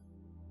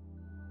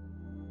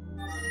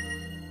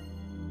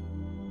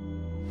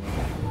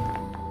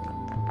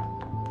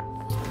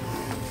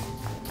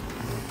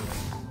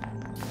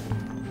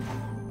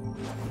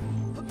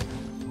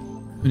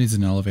 Who needs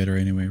an elevator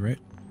anyway, right?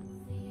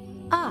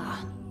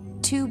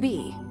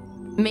 2B.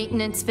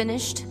 Maintenance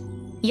finished?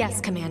 Yes,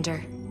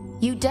 Commander.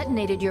 You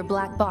detonated your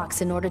black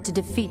box in order to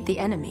defeat the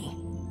enemy.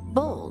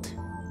 Bold,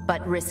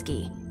 but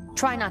risky.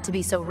 Try not to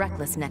be so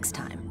reckless next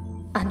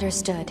time.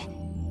 Understood.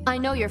 I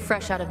know you're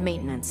fresh out of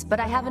maintenance, but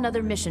I have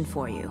another mission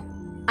for you.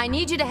 I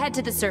need you to head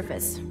to the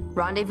surface,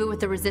 rendezvous with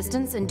the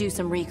Resistance, and do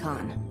some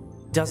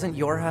recon. Doesn't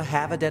Yorha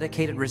have a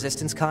dedicated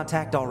Resistance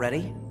contact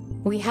already?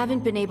 We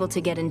haven't been able to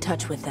get in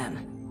touch with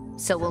them,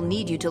 so we'll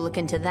need you to look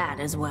into that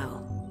as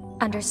well.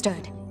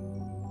 Understood.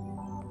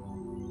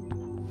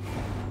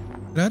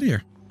 Get out of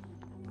here.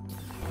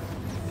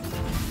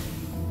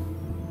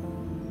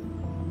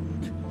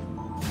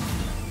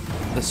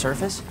 The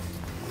surface?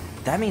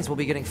 That means we'll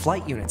be getting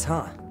flight units,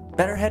 huh?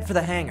 Better head for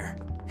the hangar.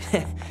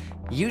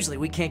 Usually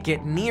we can't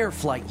get near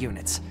flight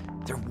units.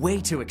 They're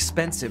way too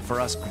expensive for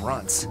us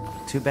grunts.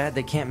 Too bad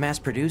they can't mass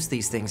produce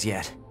these things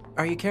yet.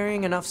 Are you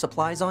carrying enough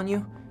supplies on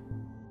you?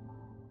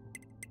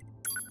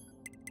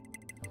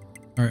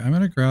 All right, I'm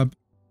gonna grab.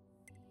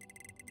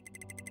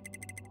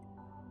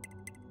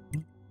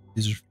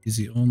 These are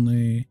easy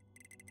only.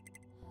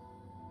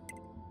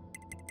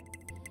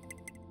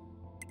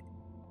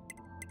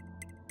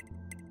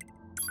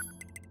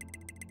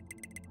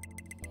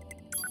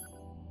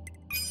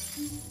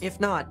 If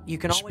not, you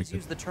can always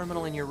use the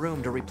terminal in your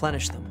room to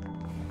replenish them.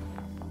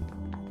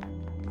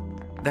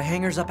 The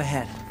hangar's up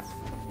ahead.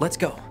 Let's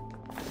go.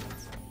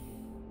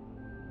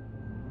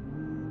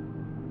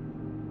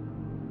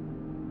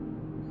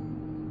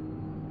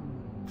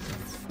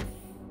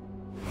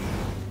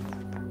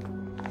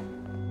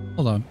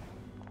 Hold on.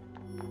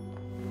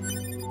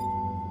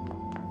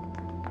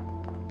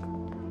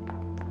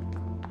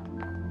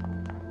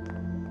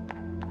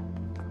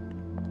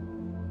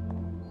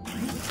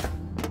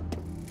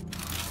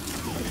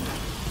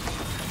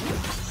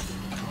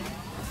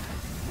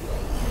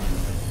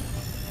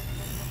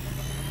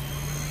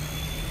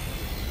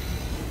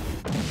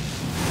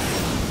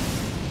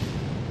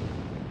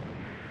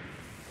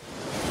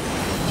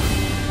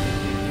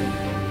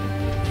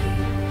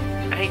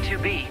 Hey,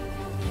 2B.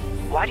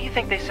 Why do you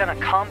think they sent a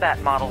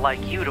combat model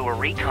like you to a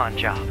recon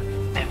job?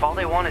 If all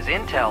they want is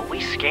intel,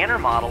 we scanner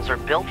models are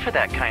built for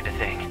that kind of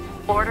thing.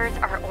 Orders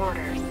are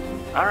orders.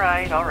 All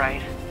right, all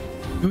right.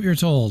 Do what you're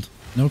told.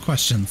 No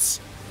questions.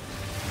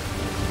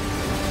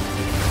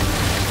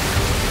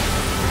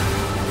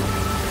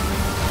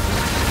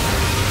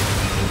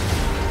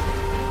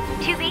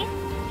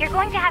 You're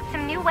going to have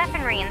some new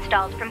weaponry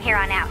installed from here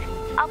on out.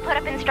 I'll put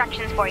up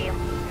instructions for you.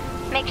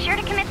 Make sure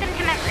to commit them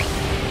to memory.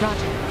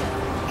 Roger.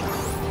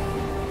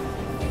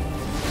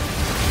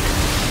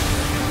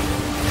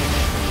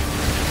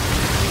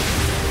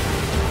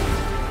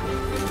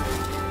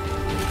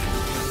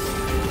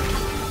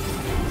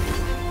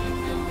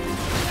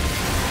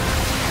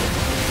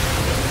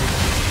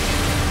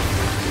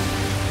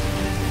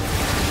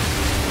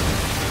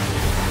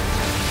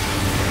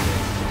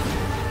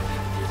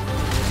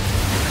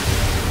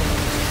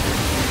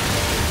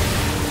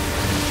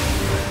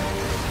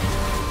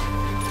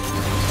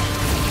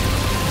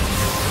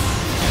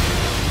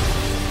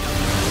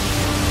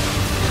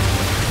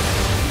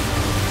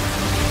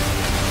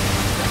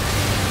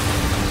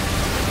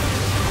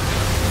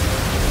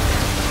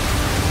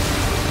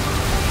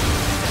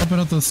 Open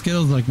up those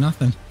Skittles like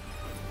nothing.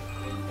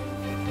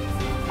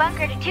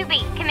 Bunker to 2B,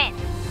 come in.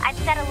 I've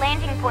set a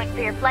landing point for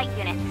your flight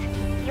units.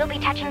 You'll be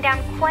touching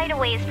down quite a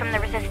ways from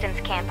the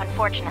Resistance camp,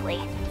 unfortunately.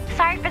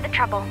 Sorry for the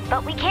trouble,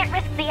 but we can't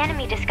risk the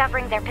enemy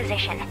discovering their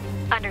position.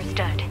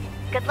 Understood.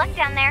 Good luck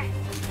down there.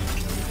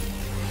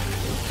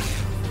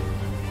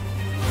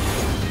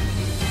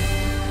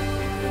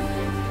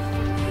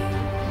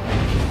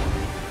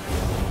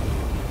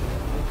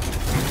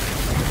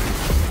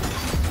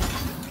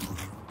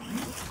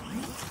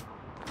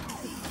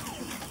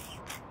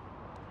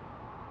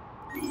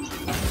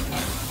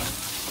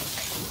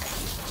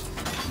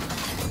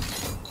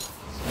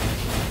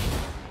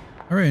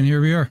 All right, and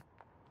here we are.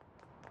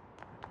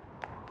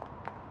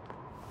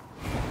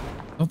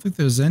 Don't think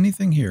there's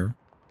anything here.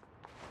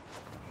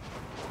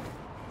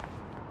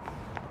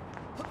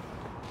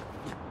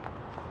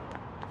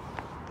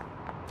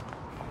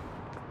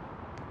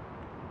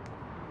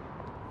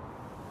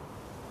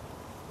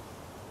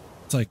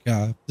 It's like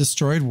a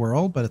destroyed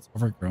world, but it's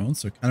overgrown,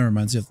 so it kind of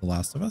reminds you of The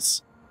Last of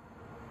Us.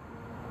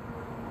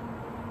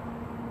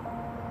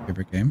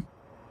 Favorite game.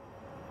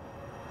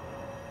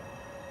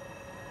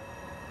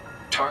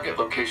 Target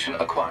location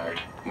acquired.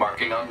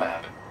 Marking on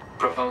map.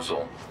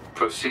 Proposal.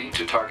 Proceed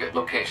to target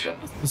location.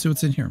 Let's see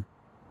what's in here.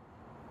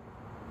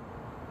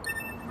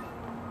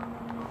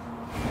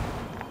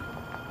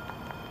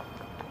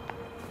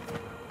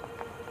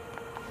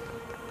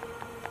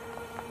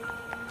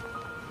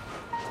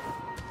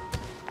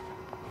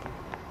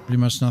 Pretty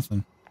much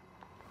nothing.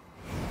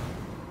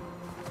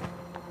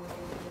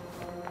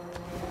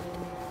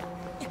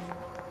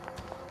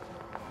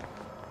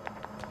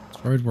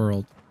 Destroyed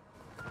world.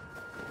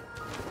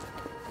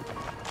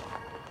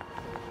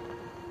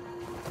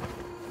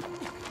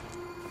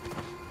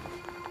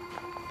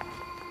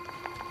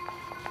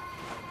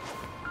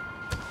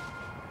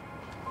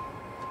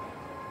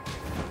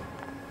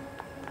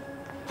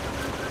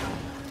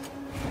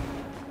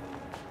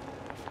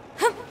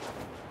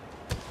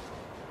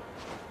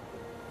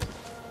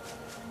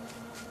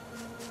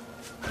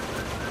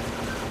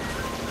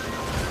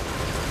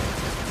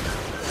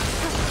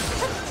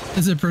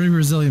 It's a pretty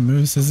resilient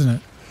moose, isn't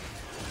it?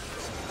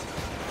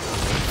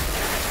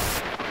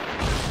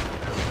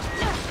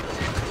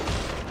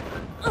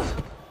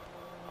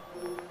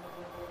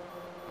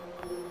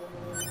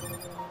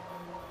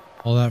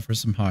 All that for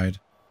some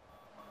hide.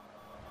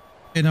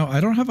 Okay, now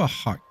I don't have a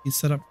hotkey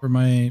set up for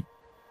my...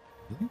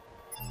 Really?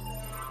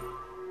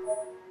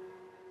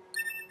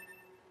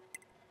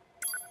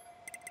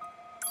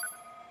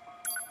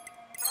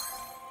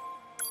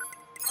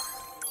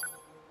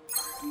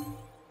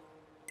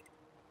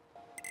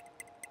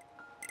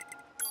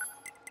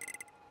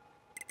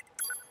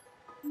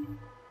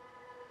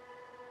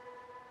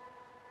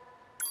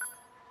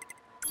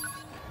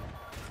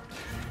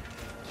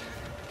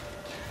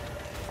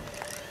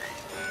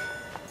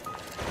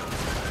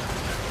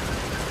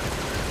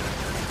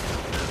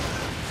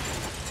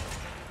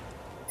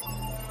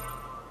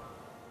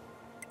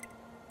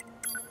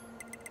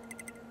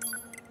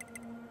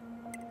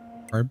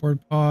 Cardboard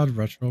pod,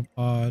 retro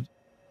pod.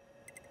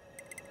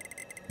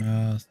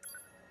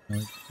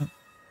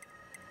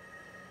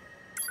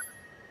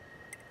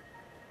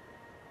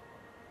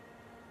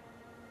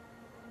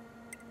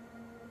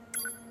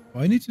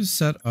 I need to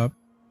set up.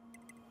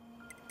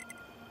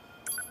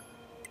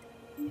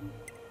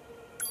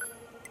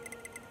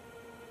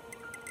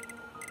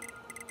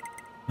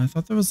 I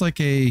thought there was like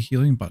a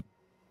healing button.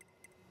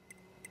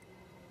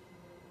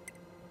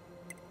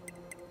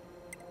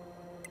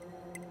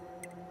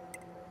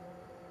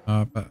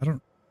 But I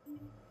don't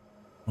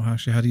know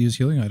actually how to use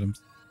healing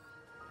items.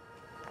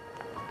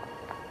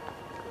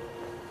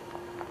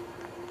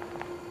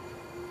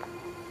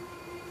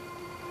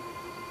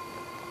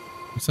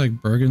 Looks like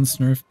Bergen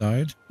Snurf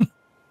died.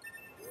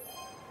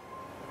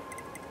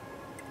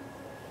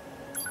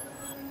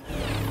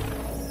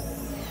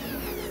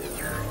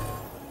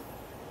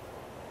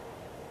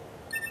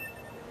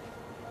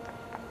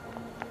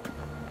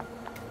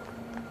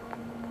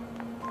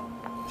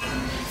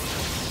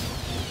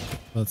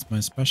 That's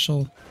my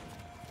special.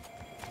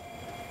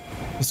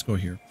 Let's go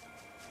here.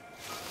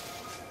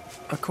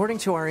 According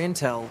to our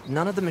intel,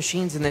 none of the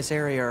machines in this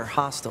area are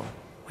hostile.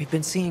 We've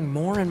been seeing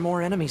more and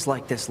more enemies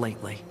like this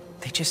lately.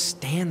 They just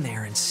stand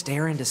there and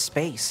stare into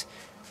space.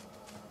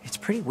 It's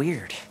pretty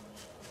weird.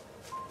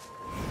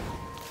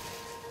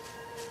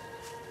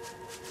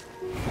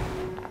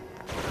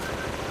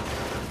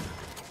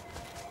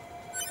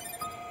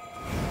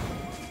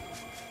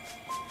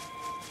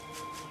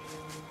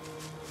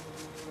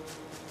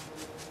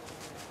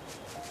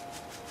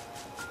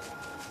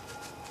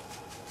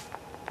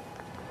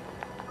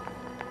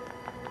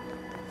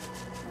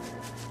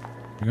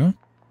 There we go.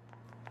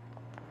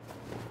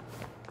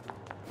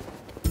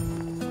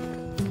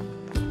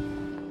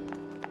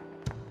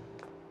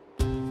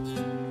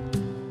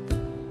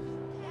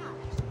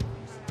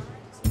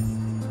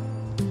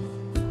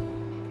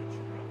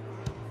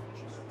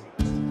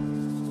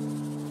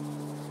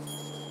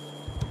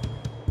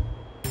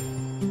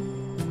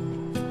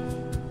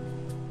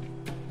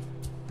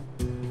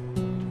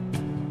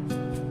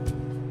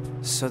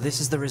 So this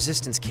is the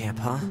resistance camp,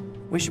 huh?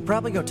 We should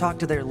probably go talk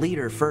to their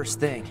leader first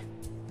thing.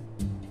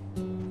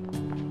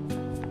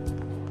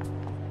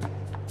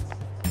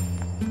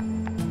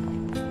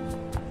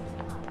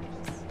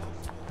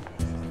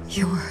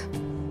 You're...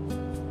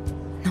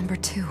 number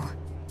 2.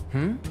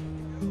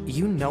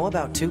 You know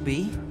about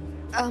 2B?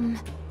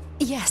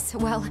 Yes,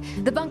 well,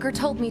 the bunker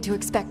told me to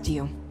expect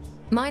you.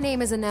 My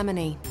name is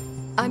Anemone.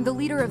 I'm the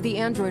leader of the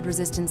android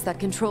resistance that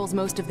controls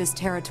most of this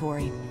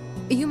territory.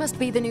 You must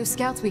be the new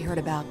scouts we heard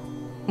about.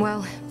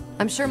 Well,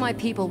 I'm sure my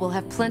people will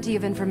have plenty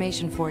of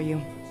information for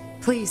you.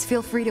 Please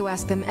feel free to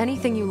ask them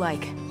anything you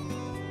like.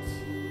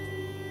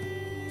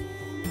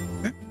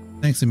 Okay.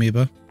 Thanks,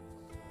 Amoeba.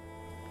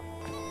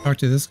 Talk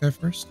to this guy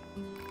first.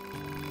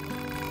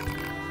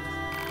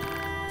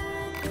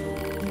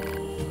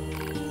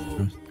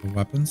 The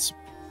weapons.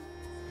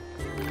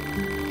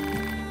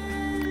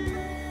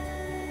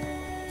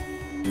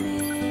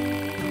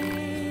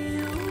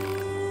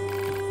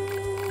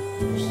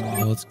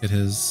 So let's get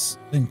his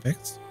thing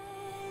fixed.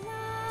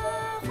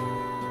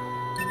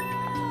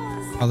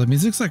 Oh, the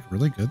music's like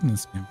really good in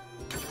this game.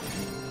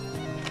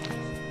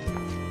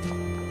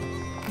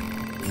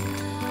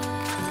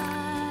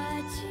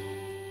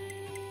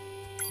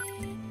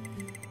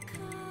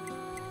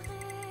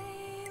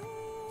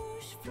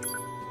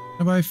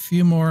 I'll buy a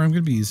few more. I'm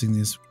going to be using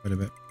these quite a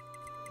bit.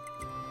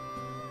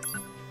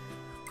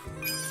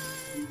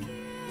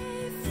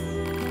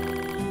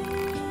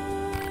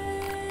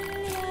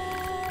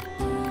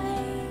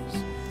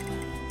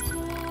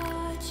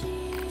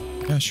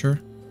 Yeah, sure.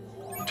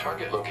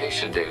 Target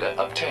location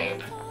data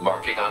obtained.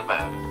 Marking on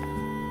map.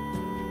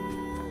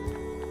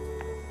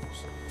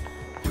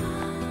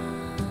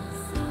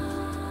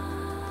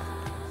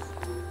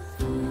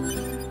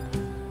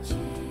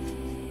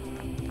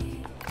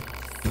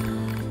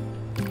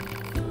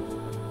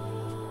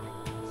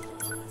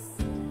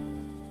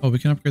 Oh, we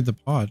can upgrade the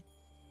pod.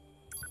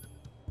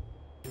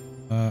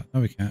 No,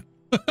 we can't.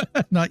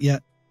 Not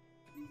yet.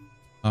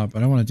 But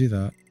I want to do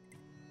that.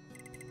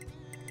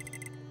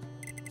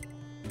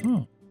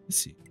 Oh, let's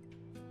see.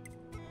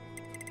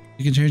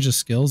 You can change the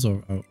skills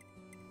or oh.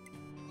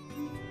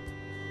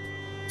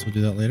 So we'll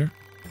do that later.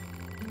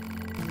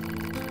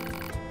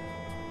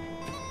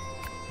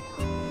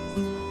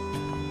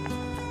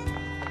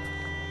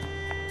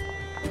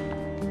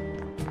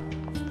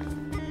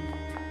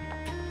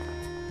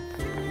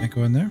 Can't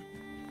go in there.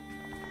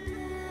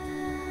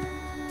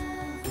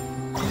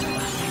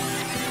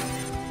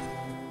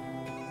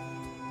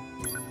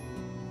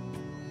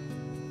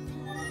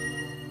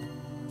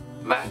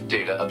 Map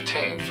data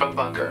obtained from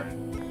bunker.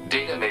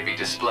 Data may be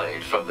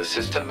displayed from the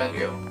system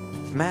menu.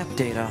 Map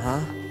data,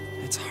 huh?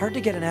 It's hard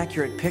to get an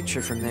accurate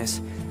picture from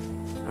this.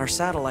 Our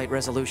satellite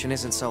resolution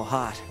isn't so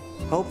hot.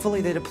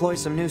 Hopefully they deploy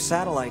some new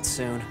satellites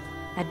soon.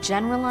 A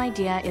general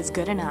idea is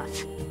good enough.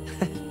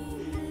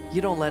 You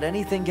don't let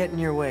anything get in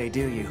your way,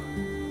 do you?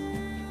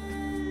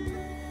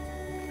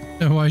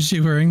 Why is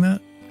she wearing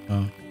that?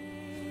 Oh.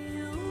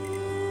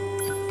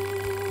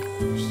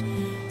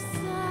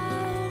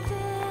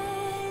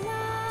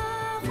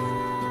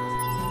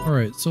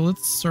 Alright, so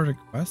let's start a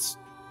quest.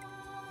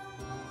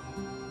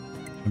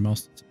 My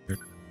mouse disappeared.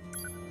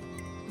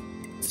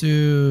 Let's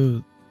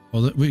do...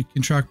 Well, we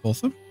can track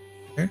both of them?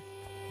 Okay.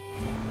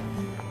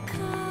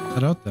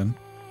 That out then.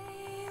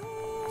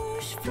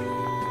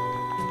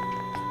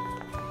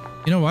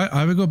 You know what?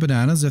 I would go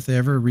bananas if they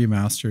ever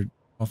remastered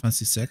Final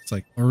Fantasy 6,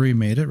 like, or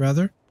remade it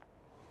rather.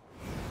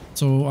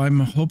 So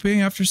I'm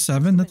hoping after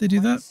 7 that they do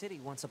that.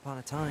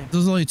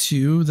 There's only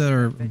 2 that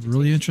are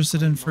really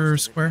interested in for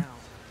Square.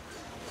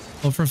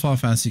 Well, for Final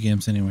Fantasy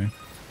games anyway.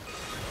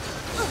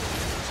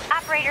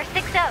 Operator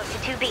 60 to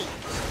 2B.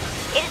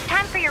 It is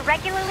time for your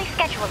regularly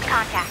scheduled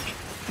contact.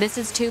 This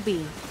is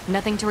 2B.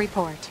 Nothing to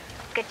report.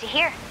 Good to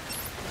hear.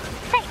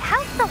 Say,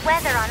 how's the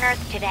weather on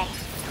Earth today?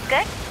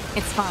 Good?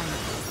 It's fine.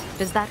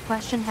 Does that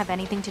question have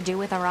anything to do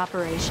with our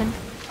operation?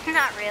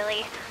 Not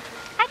really.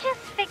 I just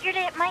figured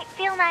it might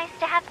feel nice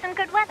to have some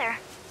good weather.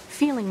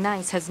 Feeling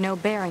nice has no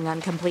bearing on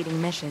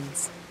completing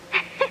missions.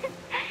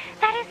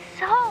 That is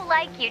so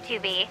like you,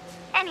 2B.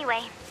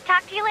 Anyway,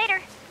 talk to you later.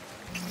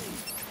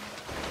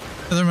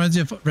 That reminds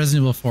me of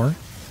Resident Evil 4.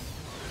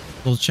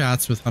 Little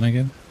chats with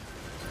Hunnigan.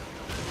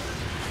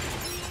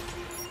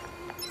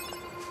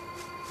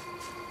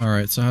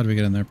 Alright, so how do we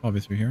get in there?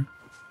 Probably through here.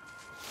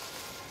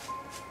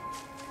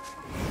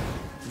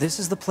 This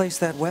is the place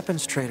that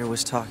weapons trader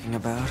was talking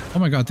about. Oh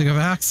my god, they have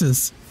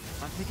axes.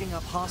 I'm picking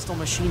up hostile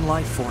machine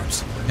life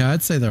forms. Yeah,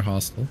 I'd say they're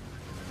hostile.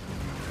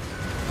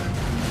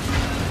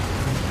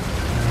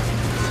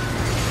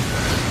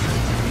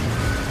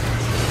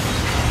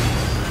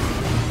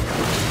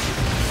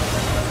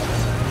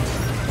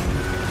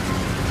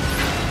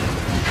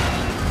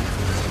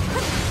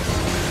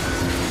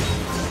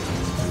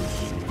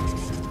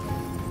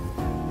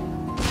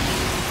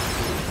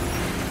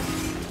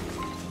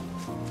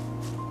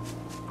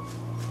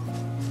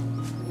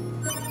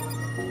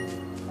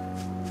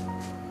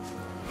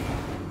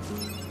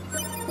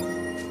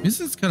 This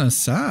is kind of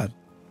sad.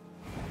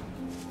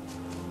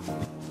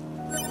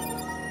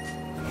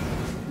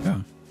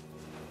 Yeah.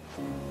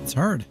 It's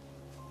hard.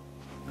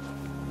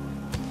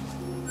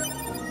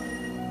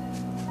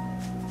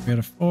 We got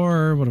a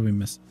 4. What are we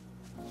missing?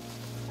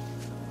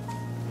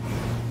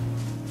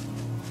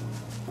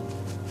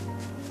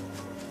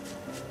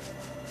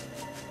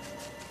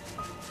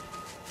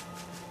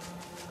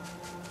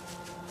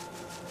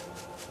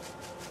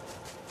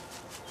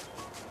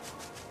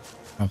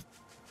 Oh,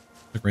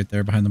 look right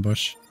there behind the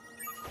bush.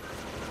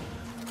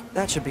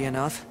 That should be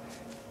enough.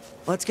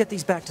 Let's get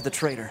these back to the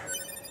trader.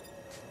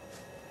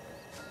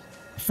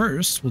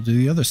 First, we'll do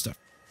the other stuff.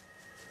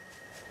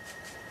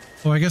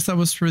 Oh, I guess that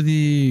was for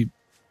the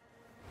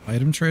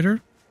item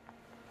trader.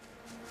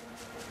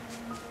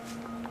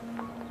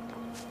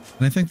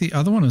 And I think the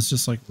other one is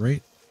just like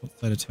right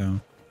outside of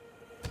town.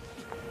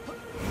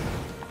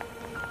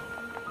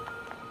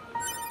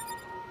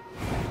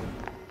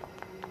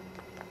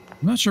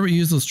 I'm not sure what you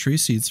use those tree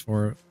seeds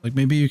for. Like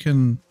maybe you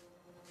can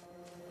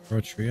grow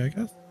a tree, I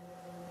guess.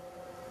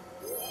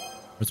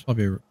 Or it's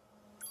probably a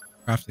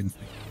crafting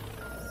thing.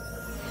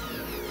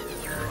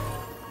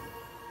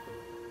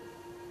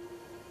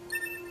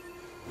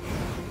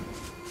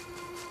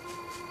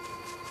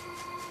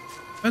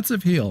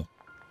 Defensive heal.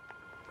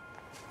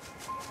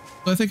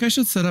 So I think I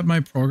should set up my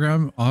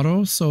program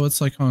auto so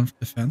it's like on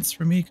defense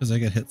for me because I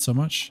get hit so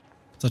much.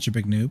 Such a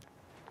big noob.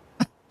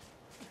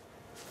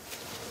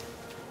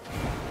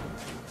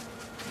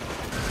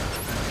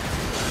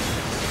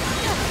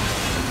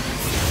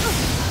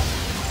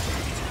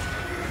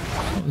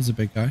 That was a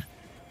big guy.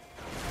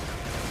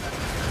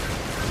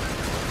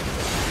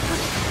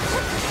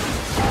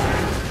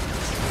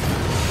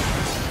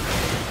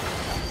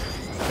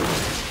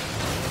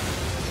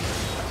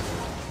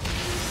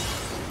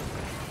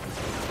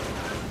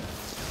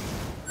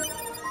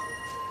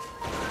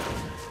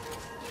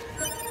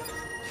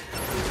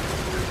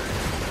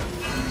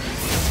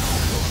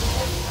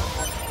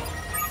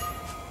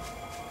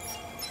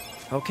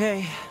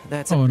 Okay,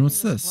 that's Oh, and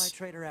what's everything the this? supply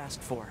trader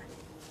asked for.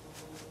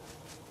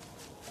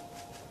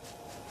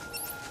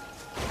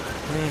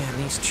 Man,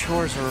 these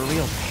chores are a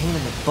real pain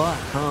in the butt,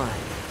 huh?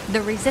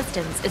 The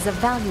Resistance is a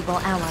valuable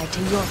ally to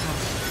your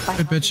home. By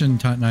Good bitchin',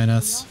 Tot 9S. we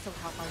also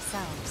help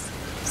ourselves.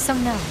 So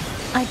no,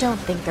 I don't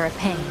think they're a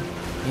pain.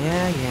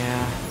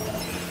 Yeah.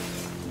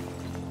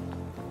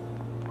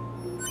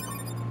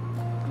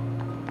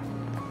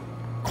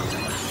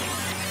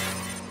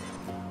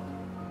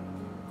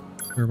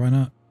 Sure, why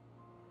not?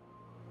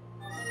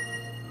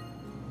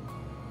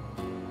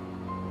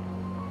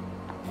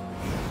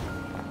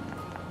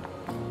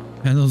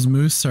 And those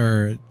moose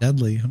are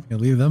deadly. I'm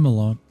gonna leave them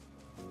alone.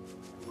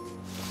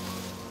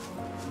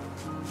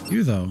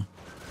 You though.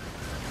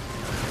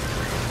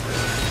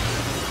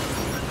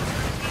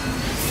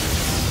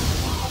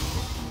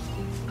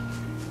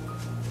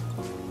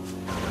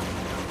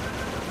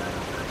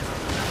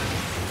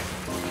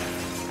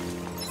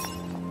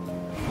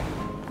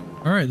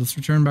 All right, let's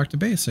return back to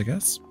base, I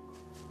guess.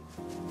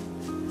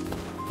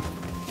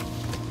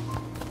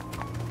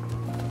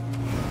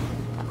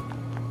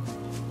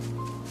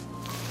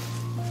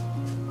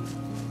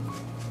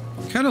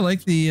 I kind of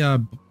like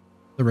the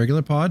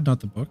regular pod, not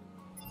the book.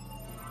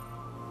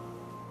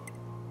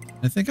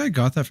 I think I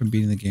got that from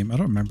beating the game. I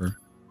don't remember.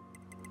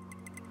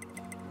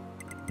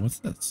 What's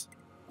this?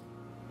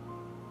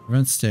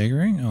 Prevent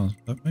staggering? Oh,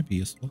 that might be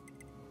useful.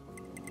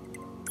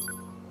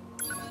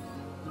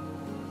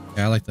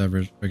 Yeah, I like the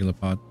regular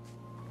pod.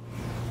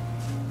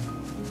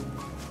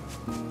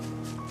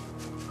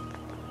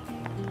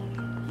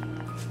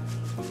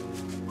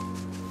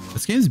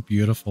 This game's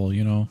beautiful,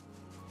 you know.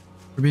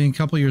 For being a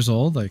couple years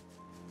old, like,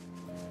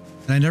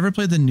 and I never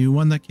played the new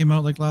one that came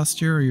out like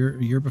last year or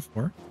a year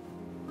before.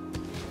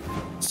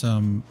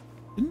 Didn't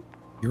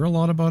hear a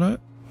lot about it.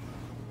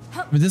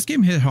 I mean, this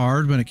game hit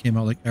hard when it came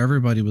out. Like,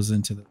 everybody was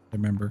into it, I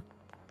remember.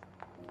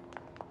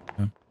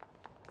 Yeah.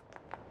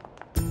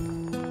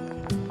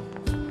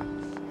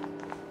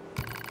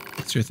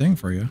 What's your thing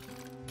for you?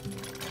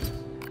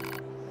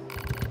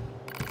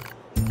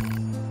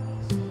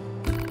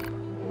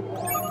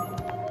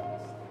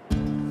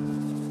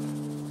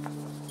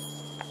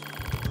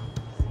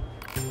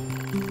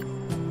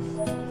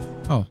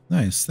 Oh,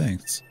 nice,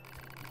 thanks.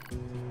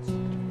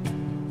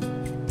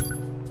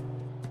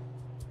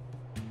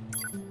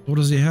 What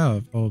does he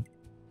have? Oh,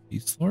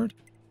 Beast Lord?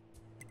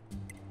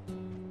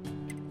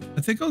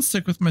 I think I'll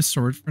stick with my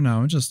sword for now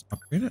and just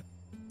upgrade it.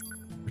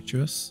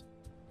 Virtuous.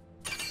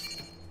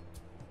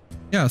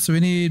 Yeah, so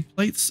we need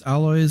plates,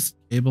 alloys,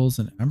 cables,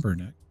 and ember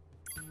neck.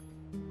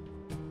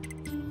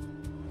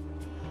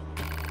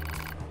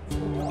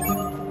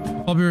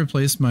 I'll probably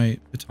replace my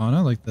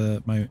katana, like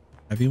my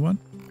heavy one.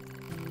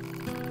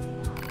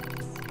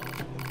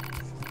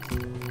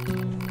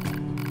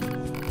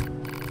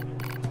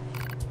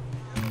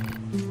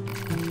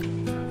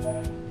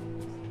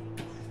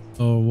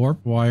 So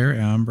warp wire,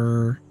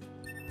 amber.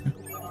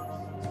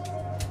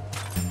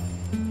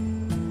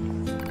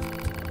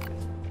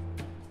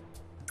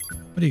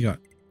 What do you got?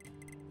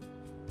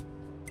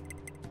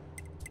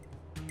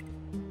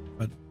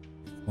 What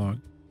log?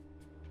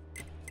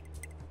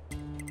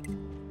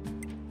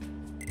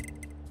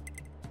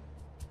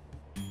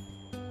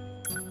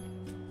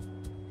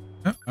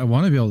 Yeah, I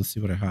want to be able to see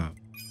what I have.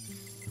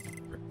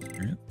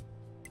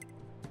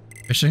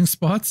 Fishing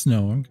spots?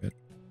 No, I'm good.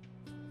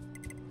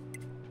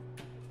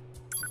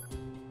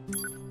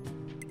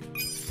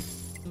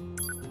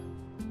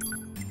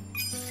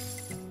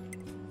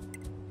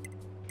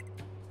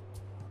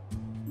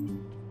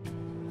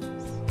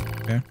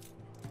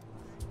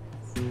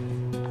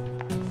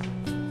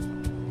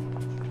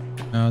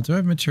 Do I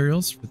have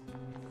materials for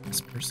this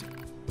person?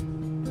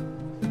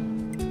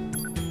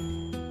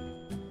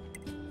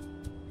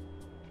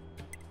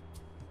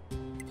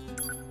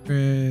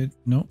 Upgrade.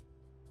 Nope.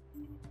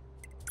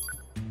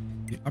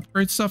 The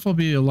upgrade stuff will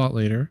be a lot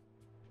later.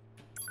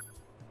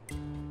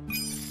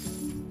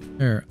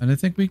 There, and I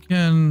think we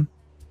can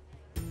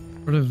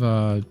sort of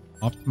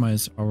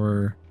optimize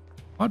our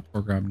pod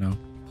program now.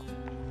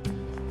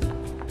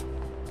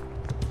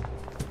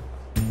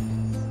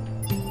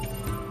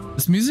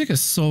 This music is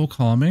so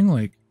calming,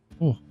 like,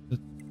 oh, I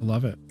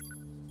love it.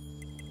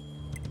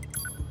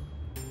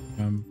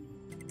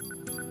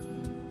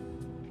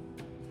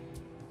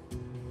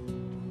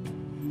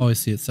 Oh, I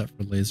see it's set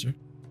for laser.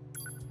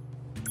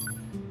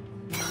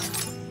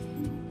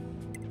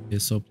 Okay,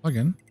 so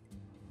plug-in.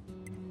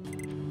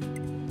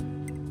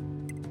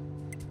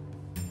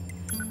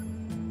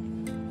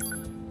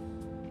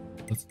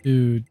 Let's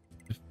do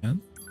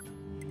defense.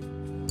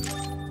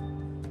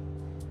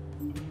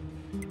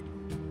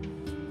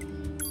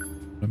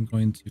 I'm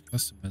going to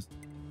customize it.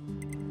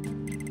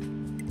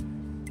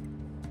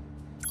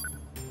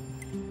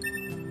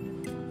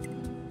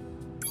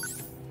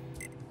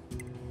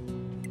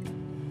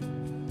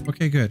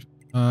 Okay, good.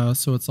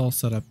 So it's all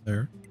set up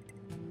there.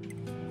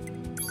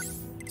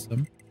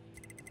 Awesome.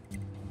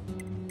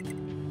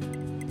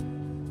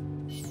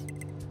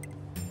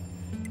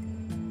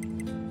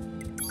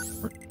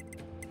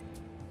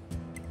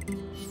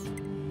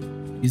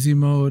 Easy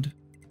mode.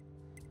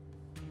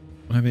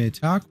 Don't have any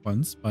attack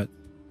ones, but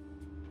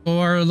so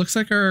it looks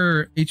like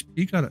our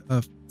HP got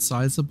a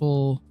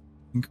sizable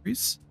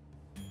increase,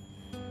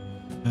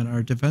 and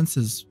our defense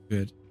is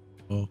good.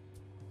 So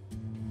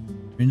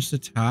ranged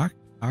attack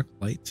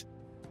light.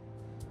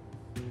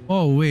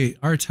 Oh wait,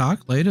 our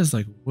attack light is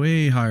like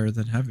way higher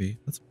than heavy.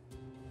 That's.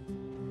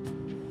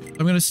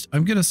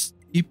 I'm gonna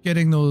keep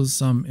getting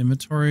those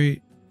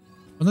inventory.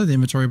 Well, not the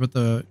inventory, but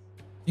the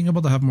being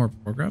able to have more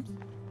programs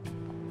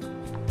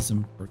is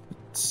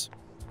important.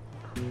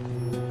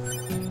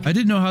 I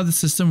didn't know how the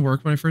system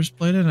worked when I first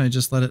played it, and I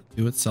just let it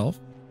do itself,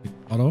 like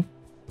auto.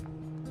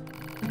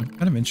 I'm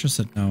kind of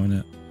interested now in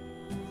it.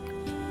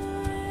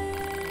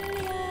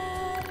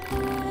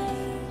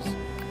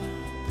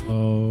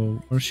 Oh,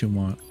 what does she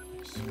want?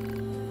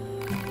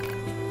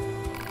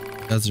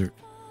 Desert.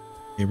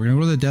 Okay, we're gonna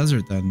go to the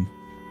desert then.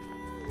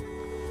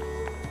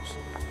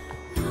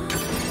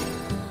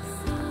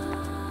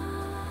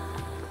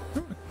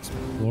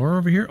 Floor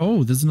over here.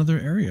 Oh, there's another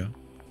area.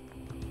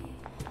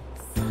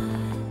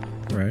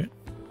 All right.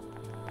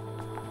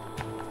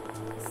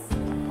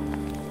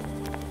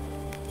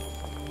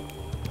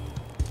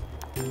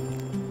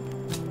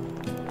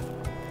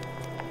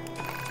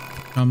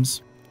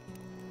 Comes.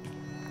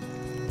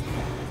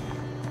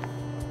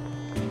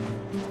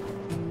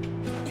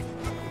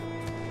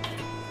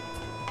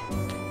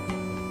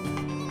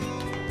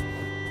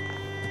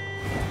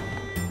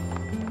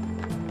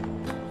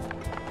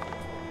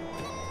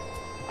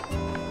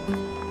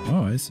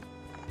 Oh, I see.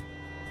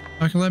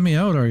 Not gonna let me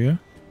out, are you?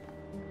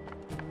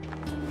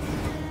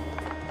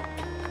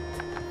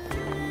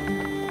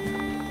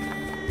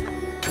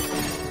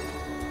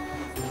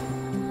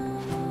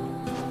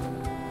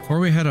 Before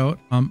we head out,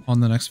 on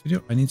the next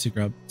video, I need to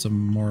grab some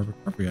more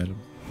recovery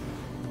items.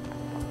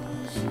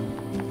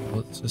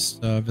 Let's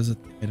just visit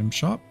the item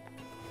shop.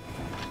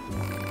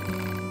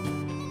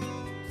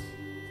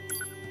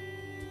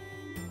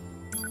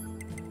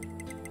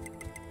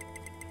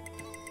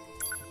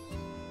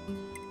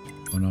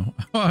 Oh no,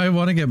 I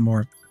want to get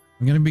more.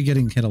 I'm going to be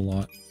getting hit a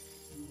lot.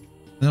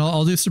 Then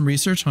I'll do some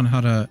research on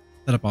how to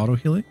set up auto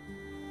healing.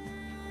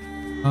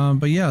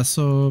 But yeah,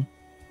 so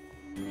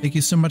thank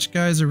you so much,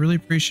 guys. I really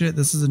appreciate it.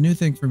 This is a new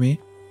thing for me.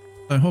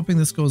 So I'm hoping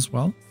this goes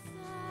well.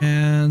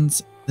 And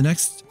the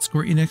next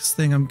Square Enix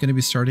thing I'm going to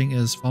be starting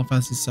is Final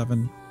Fantasy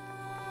VII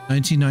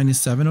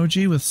 1997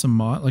 OG with some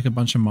like a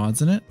bunch of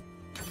mods in it.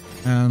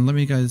 And let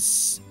me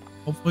guys,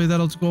 hopefully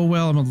that'll go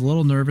well. I'm a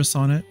little nervous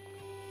on it.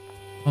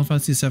 Final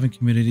Fantasy VII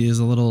community is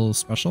a little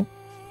special.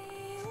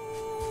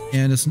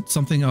 And it's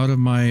something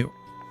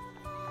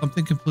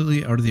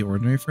completely out of the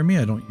ordinary for me.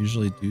 I don't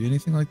usually do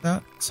anything like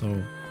that.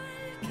 So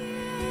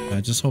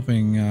just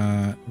hoping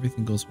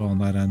everything goes well on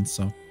that end.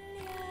 So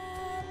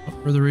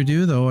without further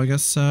ado though, I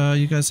guess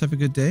you guys have a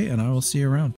good day and I will see you around.